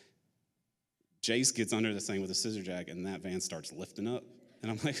 Jace gets under this thing with a scissor jack, and that van starts lifting up.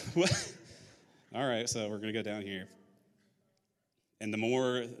 And I'm like, what? All right, so we're going to go down here. And the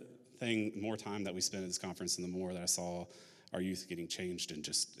more time that we spent at this conference, and the more that I saw our youth getting changed and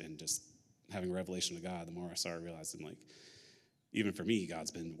just having a revelation of God, the more I started realizing, even for me,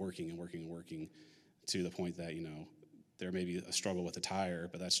 God's been working and working and working to the point that, there may be a struggle with the tire,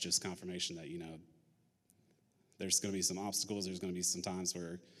 but that's just confirmation that, there's going to be some obstacles. There's going to be some times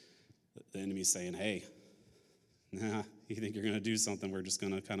where the enemy's saying, hey, nah, you think you're going to do something, we're just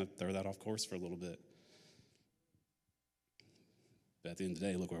going to kind of throw that off course for a little bit. But at the end of the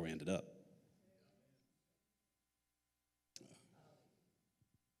day, look where we ended up.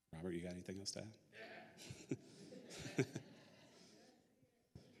 Robert, you got anything else to add?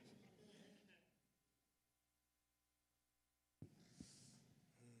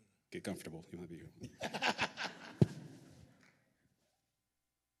 Get comfortable. You might be.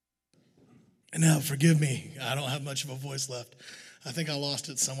 And now, forgive me. I don't have much of a voice left. I think I lost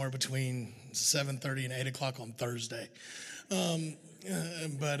it somewhere between 7:30 and 8 o'clock on Thursday.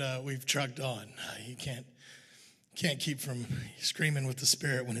 But we've trucked on. You can't keep from screaming with the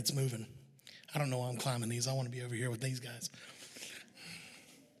Spirit when it's moving. I don't know why I'm climbing these. I want to be over here with these guys.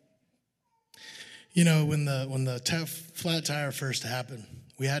 When the flat tire first happened,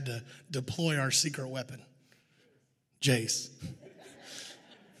 we had to deploy our secret weapon, Jace.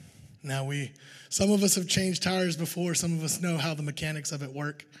 Now some of us have changed tires before. Some of us know how the mechanics of it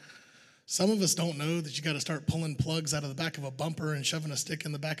work. Some of us don't know that you got to start pulling plugs out of the back of a bumper and shoving a stick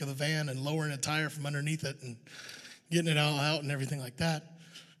in the back of the van and lowering a tire from underneath it and getting it all out and everything like that.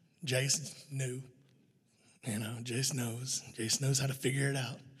 Jace knew. Jace knows. Jace knows how to figure it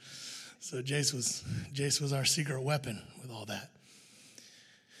out. So Jace was our secret weapon with all that.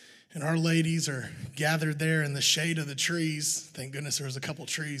 And our ladies are gathered there in the shade of the trees. Thank goodness there was a couple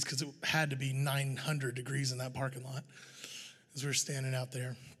trees because it had to be 900 degrees in that parking lot as we're standing out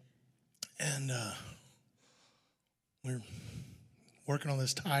there. And we're working on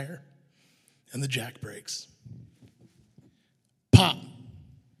this tire, and the jack breaks. Pop.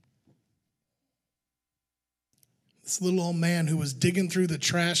 This little old man who was digging through the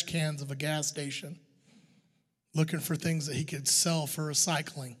trash cans of a gas station looking for things that he could sell for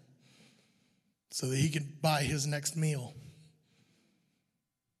recycling so that he could buy his next meal.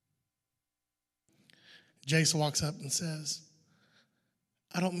 Jace walks up and says,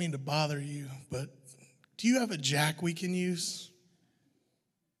 I don't mean to bother you, but do you have a jack we can use?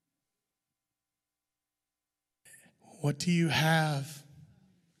 What do you have?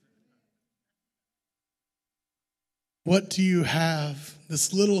 What do you have?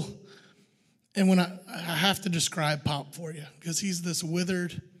 This little, and when I have to describe Pop for you, because he's this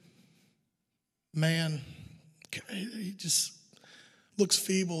withered man. He just looks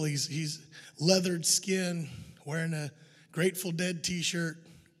feeble. He's leathered skin, wearing a Grateful Dead t-shirt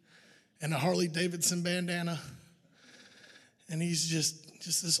and a Harley Davidson bandana. And he's just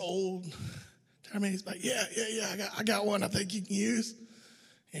this old, I mean, he's like, yeah, I got one I think you can use.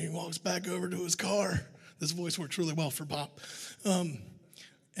 And he walks back over to his car. This voice works really well for Pop. And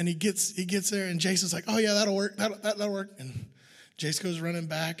he gets there, and Jason's like, oh, yeah, that'll work. That'll work. And Jace goes running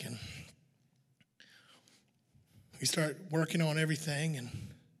back, and we start working on everything, and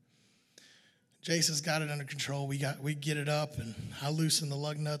Jason's got it under control. We get it up, and I loosen the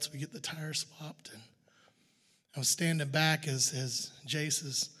lug nuts. We get the tires swapped, and I was standing back as Jace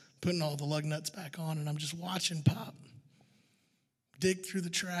is putting all the lug nuts back on, and I'm just watching Pop dig through the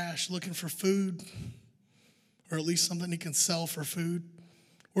trash looking for food, or at least something he can sell for food.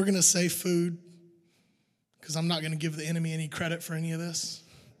 We're going to say food because I'm not going to give the enemy any credit for any of this.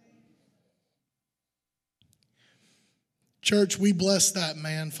 Church, we bless that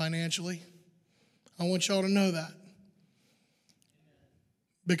man financially. I want y'all to know that.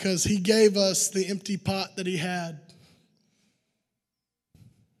 Because he gave us the empty pot that he had.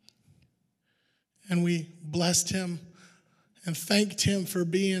 And we blessed him and thanked him for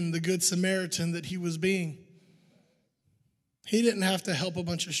being the good Samaritan that he was being. He didn't have to help a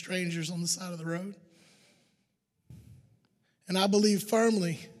bunch of strangers on the side of the road. And I believe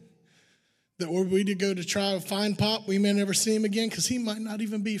firmly that were we to go to try to find Pop, we may never see him again because he might not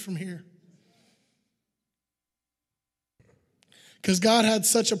even be from here. Because God had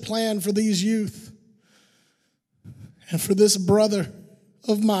such a plan for these youth and for this brother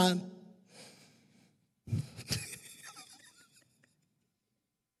of mine.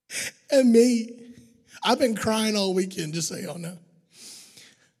 And me. I've been crying all weekend, just so y'all know.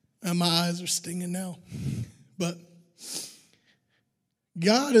 And my eyes are stinging now. But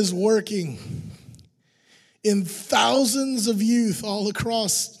God is working in thousands of youth all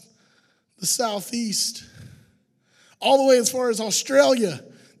across the Southeast, all the way as far as Australia.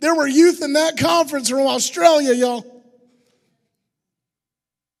 There were youth in that conference from Australia, y'all.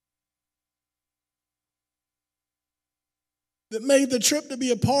 That made the trip to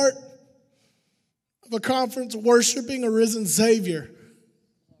be a part of a conference worshiping a risen Savior.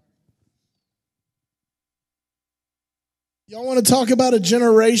 Y'all want to talk about a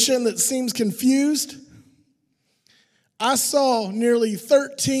generation that seems confused? I saw nearly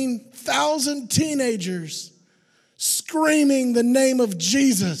 13,000 teenagers screaming the name of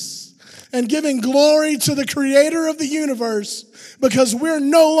Jesus and giving glory to the creator of the universe because we're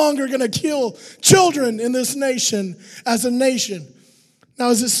no longer going to kill children in this nation as a nation. Now,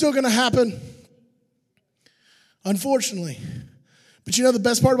 is it still going to happen? Unfortunately. But you know the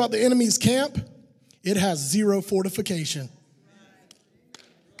best part about the enemy's camp? It has zero fortification.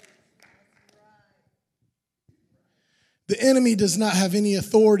 The enemy does not have any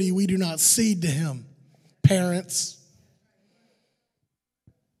authority we do not cede to him. Parents.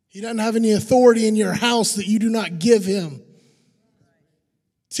 He doesn't have any authority in your house that you do not give him.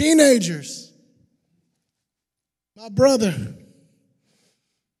 Teenagers. My brother.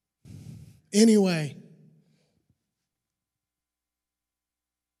 Anyway.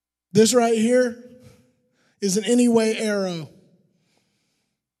 This right here is an anyway arrow.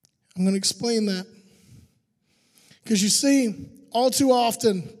 I'm going to explain that. Because you see, all too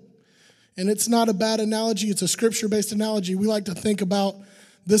often, and it's not a bad analogy, it's a scripture-based analogy, we like to think about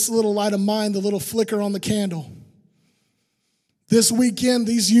this little light of mine, the little flicker on the candle. This weekend,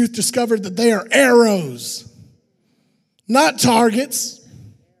 these youth discovered that they are arrows, not targets.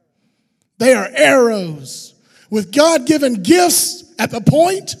 They are arrows with God-given gifts at the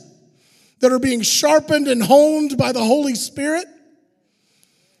point that are being sharpened and honed by the Holy Spirit.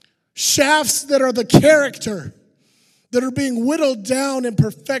 Shafts that are the character that are being whittled down and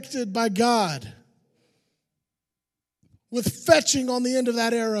perfected by God. With fetching on the end of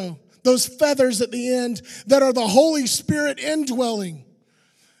that arrow. Those feathers at the end that are the Holy Spirit indwelling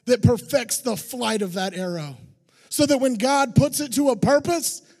that perfects the flight of that arrow. So that when God puts it to a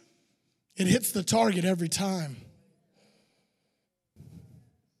purpose, it hits the target every time.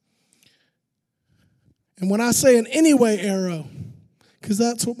 And when I say an anyway arrow, because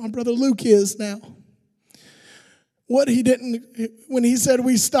that's what my brother Luke is now. What he didn't, when he said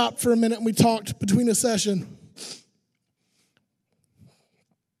we stopped for a minute and we talked between a session.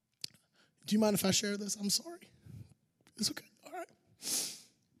 Do you mind if I share this? I'm sorry. It's okay. All right.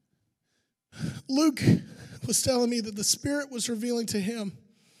 Luke was telling me that the Spirit was revealing to him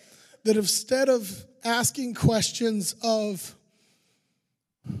that instead of asking questions of,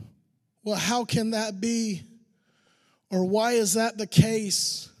 well, how can that be? Or why is that the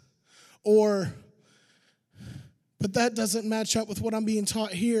case? Or, but that doesn't match up with what I'm being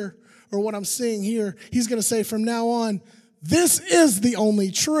taught here or what I'm seeing here. He's going to say from now on, this is the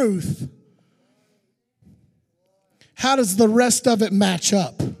only truth. How does the rest of it match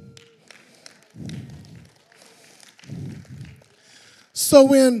up? So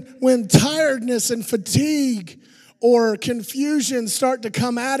when tiredness and fatigue or confusion start to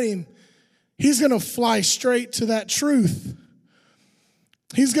come at him, he's going to fly straight to that truth.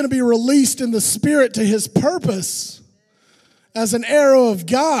 He's going to be released in the Spirit to his purpose as an arrow of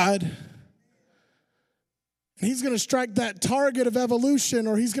God. And he's going to strike that target of evolution,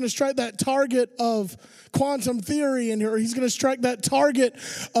 or he's going to strike that target of quantum theory, or he's going to strike that target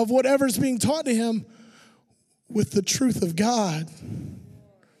of whatever's being taught to him with the truth of God.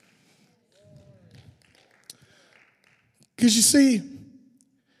 Because you see,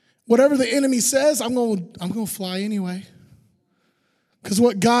 whatever the enemy says, I'm going to fly anyway. Because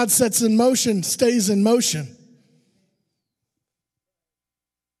what God sets in motion stays in motion.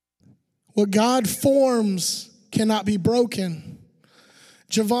 What God forms cannot be broken.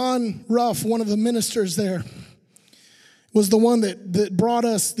 Javon Ruff, one of the ministers there, was the one that brought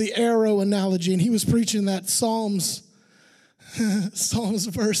us the arrow analogy, and he was preaching that Psalms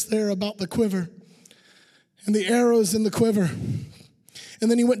verse there about the quiver and the arrows in the quiver. And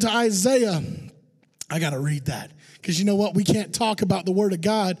then he went to Isaiah. I got to read that because you know what? We can't talk about the Word of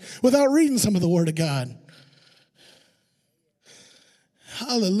God without reading some of the Word of God.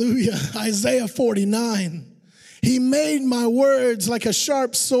 Hallelujah. Isaiah 49. He made my words like a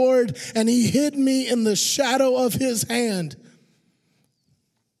sharp sword, and he hid me in the shadow of his hand.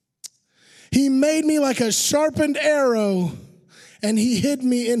 He made me like a sharpened arrow, and he hid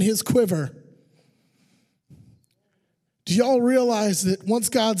me in his quiver. Do y'all realize that once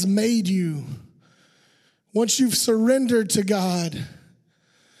God's made you, once you've surrendered to God,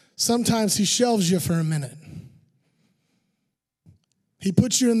 sometimes he shelves you for a minute. He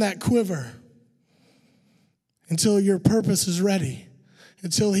puts you in that quiver until your purpose is ready,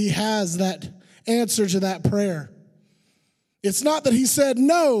 until he has that answer to that prayer. It's not that he said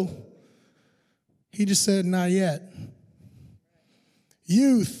no. He just said, not yet.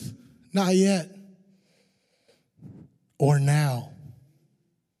 Youth, not yet. Or now.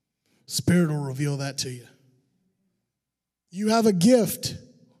 Spirit will reveal that to you. You have a gift.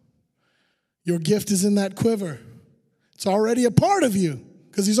 Your gift is in that quiver. It's already a part of you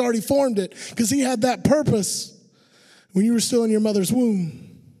because he's already formed it, because he had that purpose when you were still in your mother's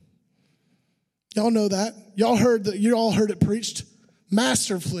womb. Y'all know that. Y'all heard that. You all heard it preached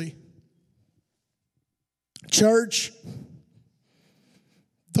masterfully. Church,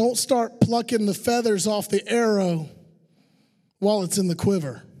 don't start plucking the feathers off the arrow while it's in the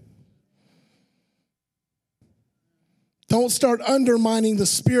quiver. Don't start undermining the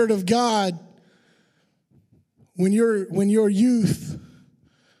Spirit of God when your youth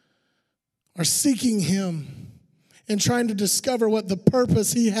are seeking him and trying to discover what the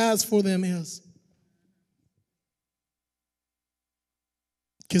purpose he has for them is.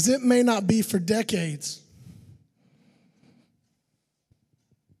 Because it may not be for decades.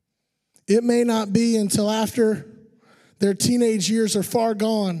 It may not be until after their teenage years are far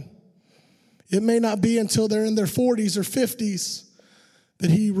gone. It may not be until they're in their 40s or 50s that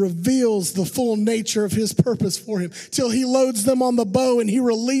he reveals the full nature of his purpose for him, till he loads them on the bow and he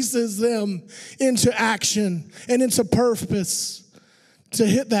releases them into action and into purpose to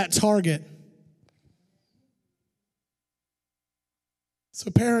hit that target.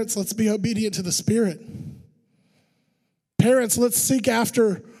 So parents, let's be obedient to the Spirit. Parents, let's seek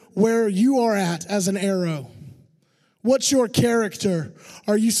after where you are at as an arrow. What's your character?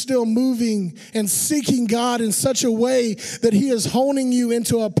 Are you still moving and seeking God in such a way that he is honing you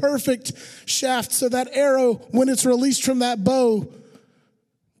into a perfect shaft so that arrow, when it's released from that bow,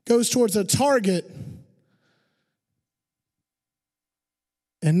 goes towards a target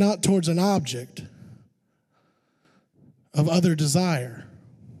and not towards an object of other desire?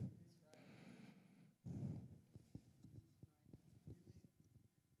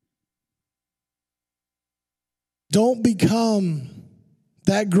 Don't become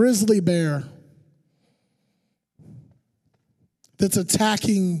that grizzly bear that's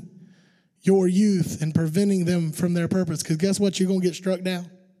attacking your youth and preventing them from their purpose. Because guess what? You're going to get struck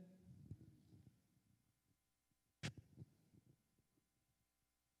down.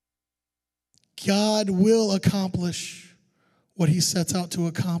 God will accomplish what he sets out to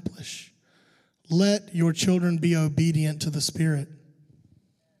accomplish. Let your children be obedient to the Spirit.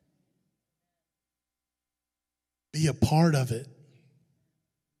 Be a part of it.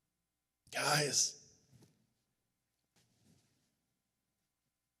 Guys,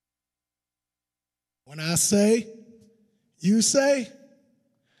 when I say, you say,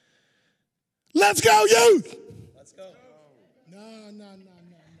 let's go, youth. Let's go.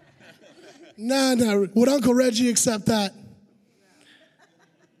 No. Would Uncle Reggie accept that?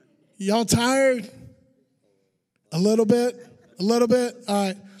 Y'all tired? A little bit? All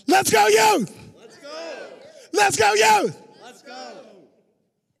right. Let's go, youth. Let's go. Let's go, youth. Let's go.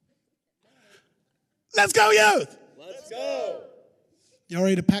 Let's go, youth. Let's go. Y'all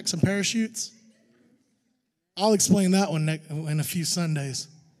ready to pack some parachutes? I'll explain that one in a few Sundays.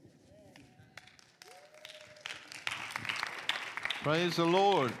 Praise the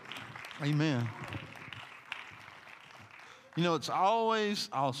Lord. Amen. You know, it's always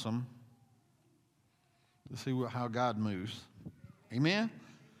awesome to see how God moves. Amen?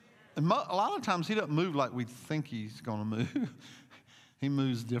 And a lot of times he doesn't move like we think he's going to move. He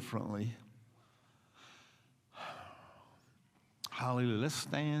moves differently. Hallelujah. Let's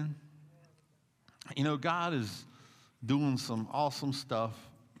stand. You know, God is doing some awesome stuff.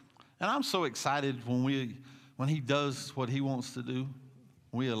 And I'm so excited when he does what he wants to do.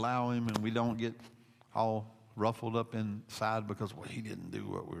 We allow him and we don't get all ruffled up inside because, well, he didn't do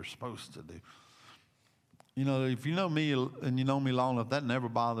what we were supposed to do. You know, if you know me and you know me long enough, that never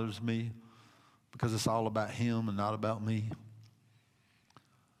bothers me because it's all about him and not about me.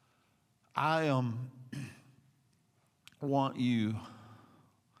 I want you,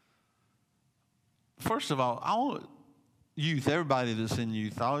 first of all, I want youth, everybody that's in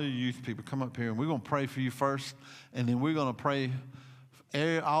youth, all you youth people, come up here and we're going to pray for you first, and then we're going to pray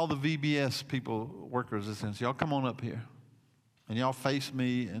for all the VBS people, workers, essentially. Y'all come on up here, and y'all face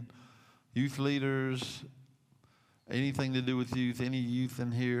me, and youth leaders, anything to do with youth, any youth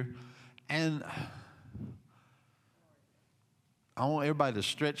in here, and I want everybody to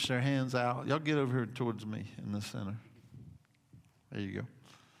stretch their hands out. Y'all get over here towards me in the center. There you go.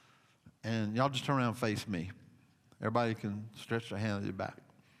 And y'all just turn around and face me. Everybody can stretch their hand at your back.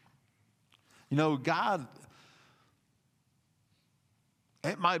 You know, God,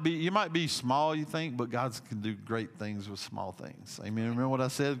 you might be small, you think, but God can do great things with small things. Amen. Remember what I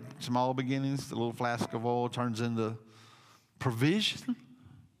said? Small beginnings, the little flask of oil turns into provision.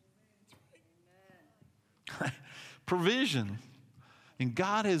 Provision. And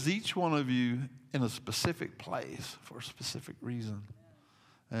God has each one of you in a specific place for a specific reason.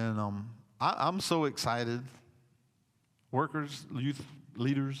 And I'm so excited. Workers, youth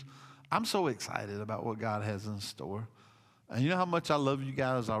leaders, I'm so excited about what God has in store. And you know how much I love you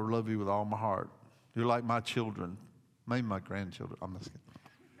guys? I love you with all my heart. You're like my children, maybe my grandchildren. I'm just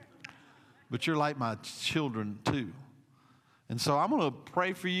kidding. But you're like my children too. And so I'm going to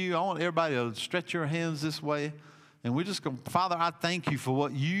pray for you. I want everybody to stretch your hands this way. And we're just going to, Father, I thank you for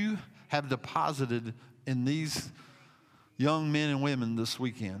what you have deposited in these young men and women this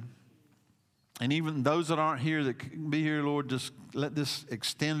weekend. And even those that aren't here that can be here, Lord, just let this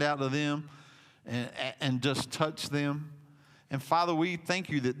extend out to them and just touch them. And Father, we thank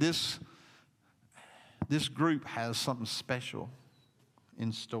you that this group has something special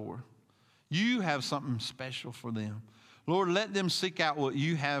in store. You have something special for them. Lord, let them seek out what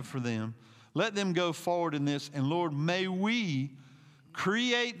you have for them. Let them go forward in this. And Lord, may we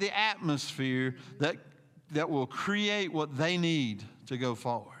create the atmosphere that will create what they need to go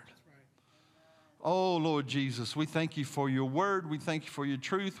forward. Oh, Lord Jesus, we thank you for your word. We thank you for your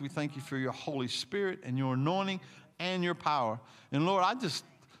truth. We thank you for your Holy Spirit and your anointing and your power. And Lord, I just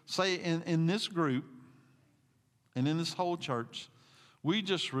say in this group and in this whole church, we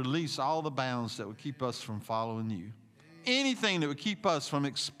just release all the bounds that would keep us from following you. Anything that would keep us from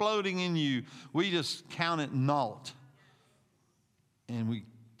exploding in you, we just count it naught. And we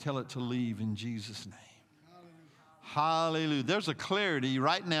tell it to leave in Jesus' name. Hallelujah. There's a clarity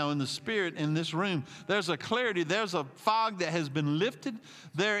right now in the spirit in this room. There's a clarity. There's a fog that has been lifted.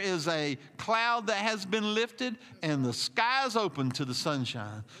 There is a cloud that has been lifted, and the sky is open to the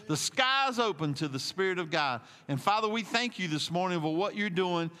sunshine. The sky is open to the Spirit of God. And Father, we thank you this morning for what you're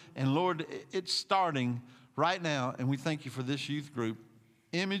doing. And Lord, it's starting right now. And we thank you for this youth group,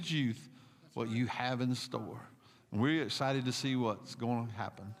 Image Youth, what you have in store. And we're excited to see what's going to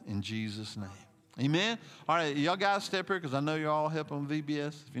happen in Jesus' name. Amen. All right, y'all guys step here because I know you're all helping with VBS.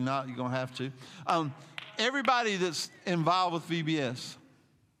 If you're not, you're going to have to. Everybody that's involved with VBS,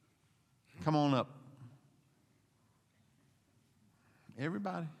 come on up.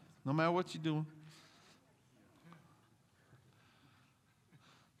 Everybody, no matter what you're doing.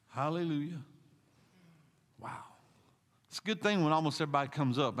 Hallelujah. Wow. It's a good thing when almost everybody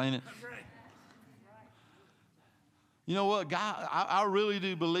comes up, ain't it? You know what, God, I really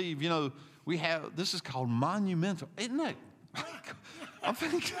do believe, we have, this is called monumental, isn't it? I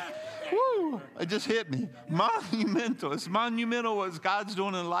think, woo, it just hit me. Monumental. It's monumental what God's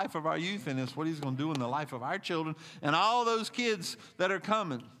doing in the life of our youth, and it's what he's going to do in the life of our children and all those kids that are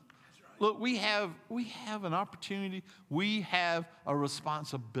coming. Look, we have an opportunity. We have a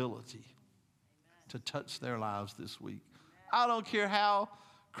responsibility to touch their lives this week. I don't care how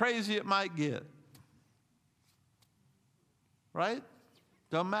crazy it might get. Right?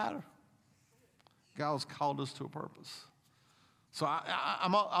 Doesn't matter. God's called us to a purpose. So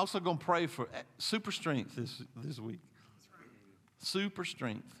I'm also going to pray for super strength this week. Super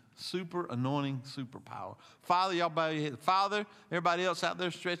strength, super anointing, super power. Father, y'all bow your head. Father, everybody else out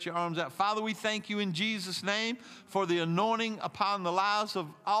there, stretch your arms out. Father, we thank you in Jesus' name for the anointing upon the lives of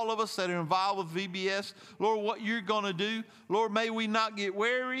all of us that are involved with VBS. Lord, what you're going to do. Lord, may we not get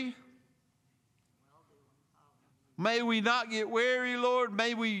weary. May we not get weary, Lord.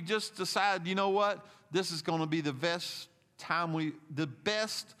 May we just decide, you know what? This is going to be the best time in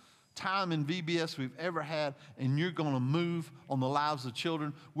VBS we've ever had, and you're going to move on the lives of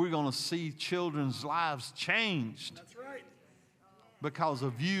children. We're going to see children's lives changed. That's right. Because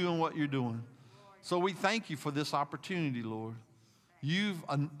of you and what you're doing. So we thank you for this opportunity, Lord. You've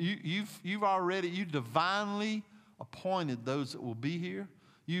divinely appointed those that will be here.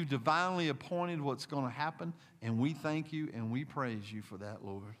 You've divinely appointed what's going to happen, and we thank you and we praise you for that,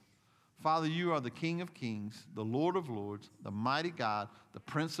 Lord. Father, you are the King of Kings, the Lord of Lords, the mighty God, the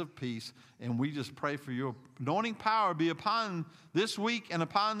Prince of Peace, and we just pray for your anointing power be upon this week and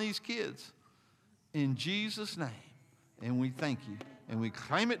upon these kids. In Jesus' name, and we thank you, and we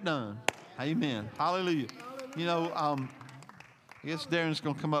claim it done. Amen. Hallelujah. I guess Darren's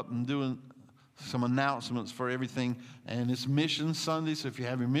going to come up and do some announcements for everything, and it's Mission Sunday, so if you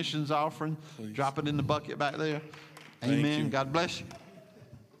have your missions offering, please drop it in the bucket back there. Amen. God bless you.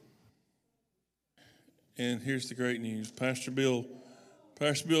 And here's the great news. Pastor Bill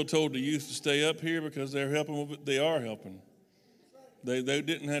told the youth to stay up here because they're helping. They are helping. They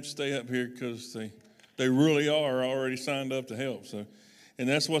didn't have to stay up here because they really are already signed up to help. So, and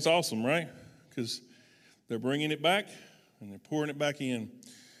that's what's awesome, right? Because they're bringing it back and they're pouring it back in.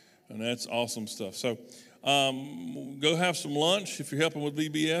 And that's awesome stuff. So go have some lunch if you're helping with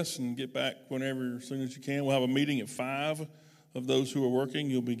VBS and get back whenever, as soon as you can. We'll have a meeting at 5 of those who are working.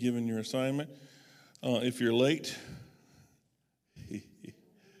 You'll be given your assignment. If you're late,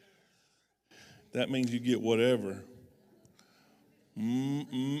 that means you get whatever.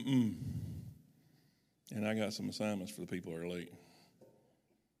 And I got some assignments for the people who are late.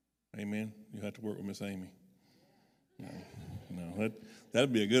 Amen. You have to work with Miss Amy. No,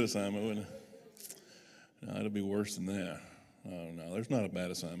 that'd be a good assignment, wouldn't it? No, it'll be worse than that. No, there's not a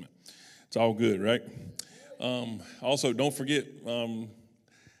bad assignment. It's all good, right? Also, don't forget,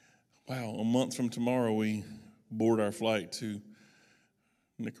 a month from tomorrow, we board our flight to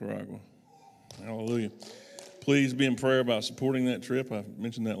Nicaragua. Hallelujah. Please be in prayer about supporting that trip. I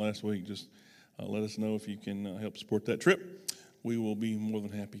mentioned that last week. Just let us know if you can help support that trip. We will be more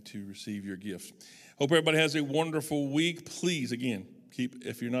than happy to receive your gift. Hope everybody has a wonderful week. Please, again,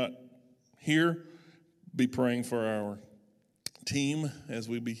 if you're not here, be praying for our team as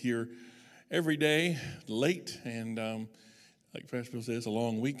we be here every day late. And like Pastor Bill said, it's a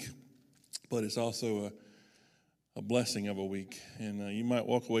long week, but it's also a blessing of a week. And you might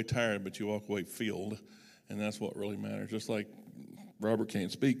walk away tired, but you walk away filled, and that's what really matters. Just like Robert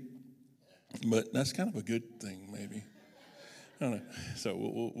can't speak, but that's kind of a good thing, maybe. I don't know. So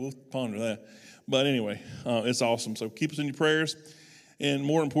we'll ponder that. But anyway, it's awesome. So keep us in your prayers. And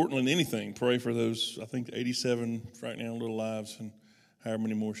more importantly than anything, pray for those, I think, 87 right now little lives and however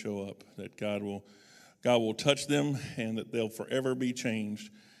many more show up, that God will touch them and that they'll forever be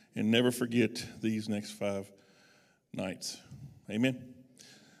changed and never forget these next 5 nights. Amen.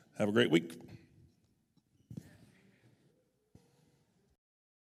 Have a great week.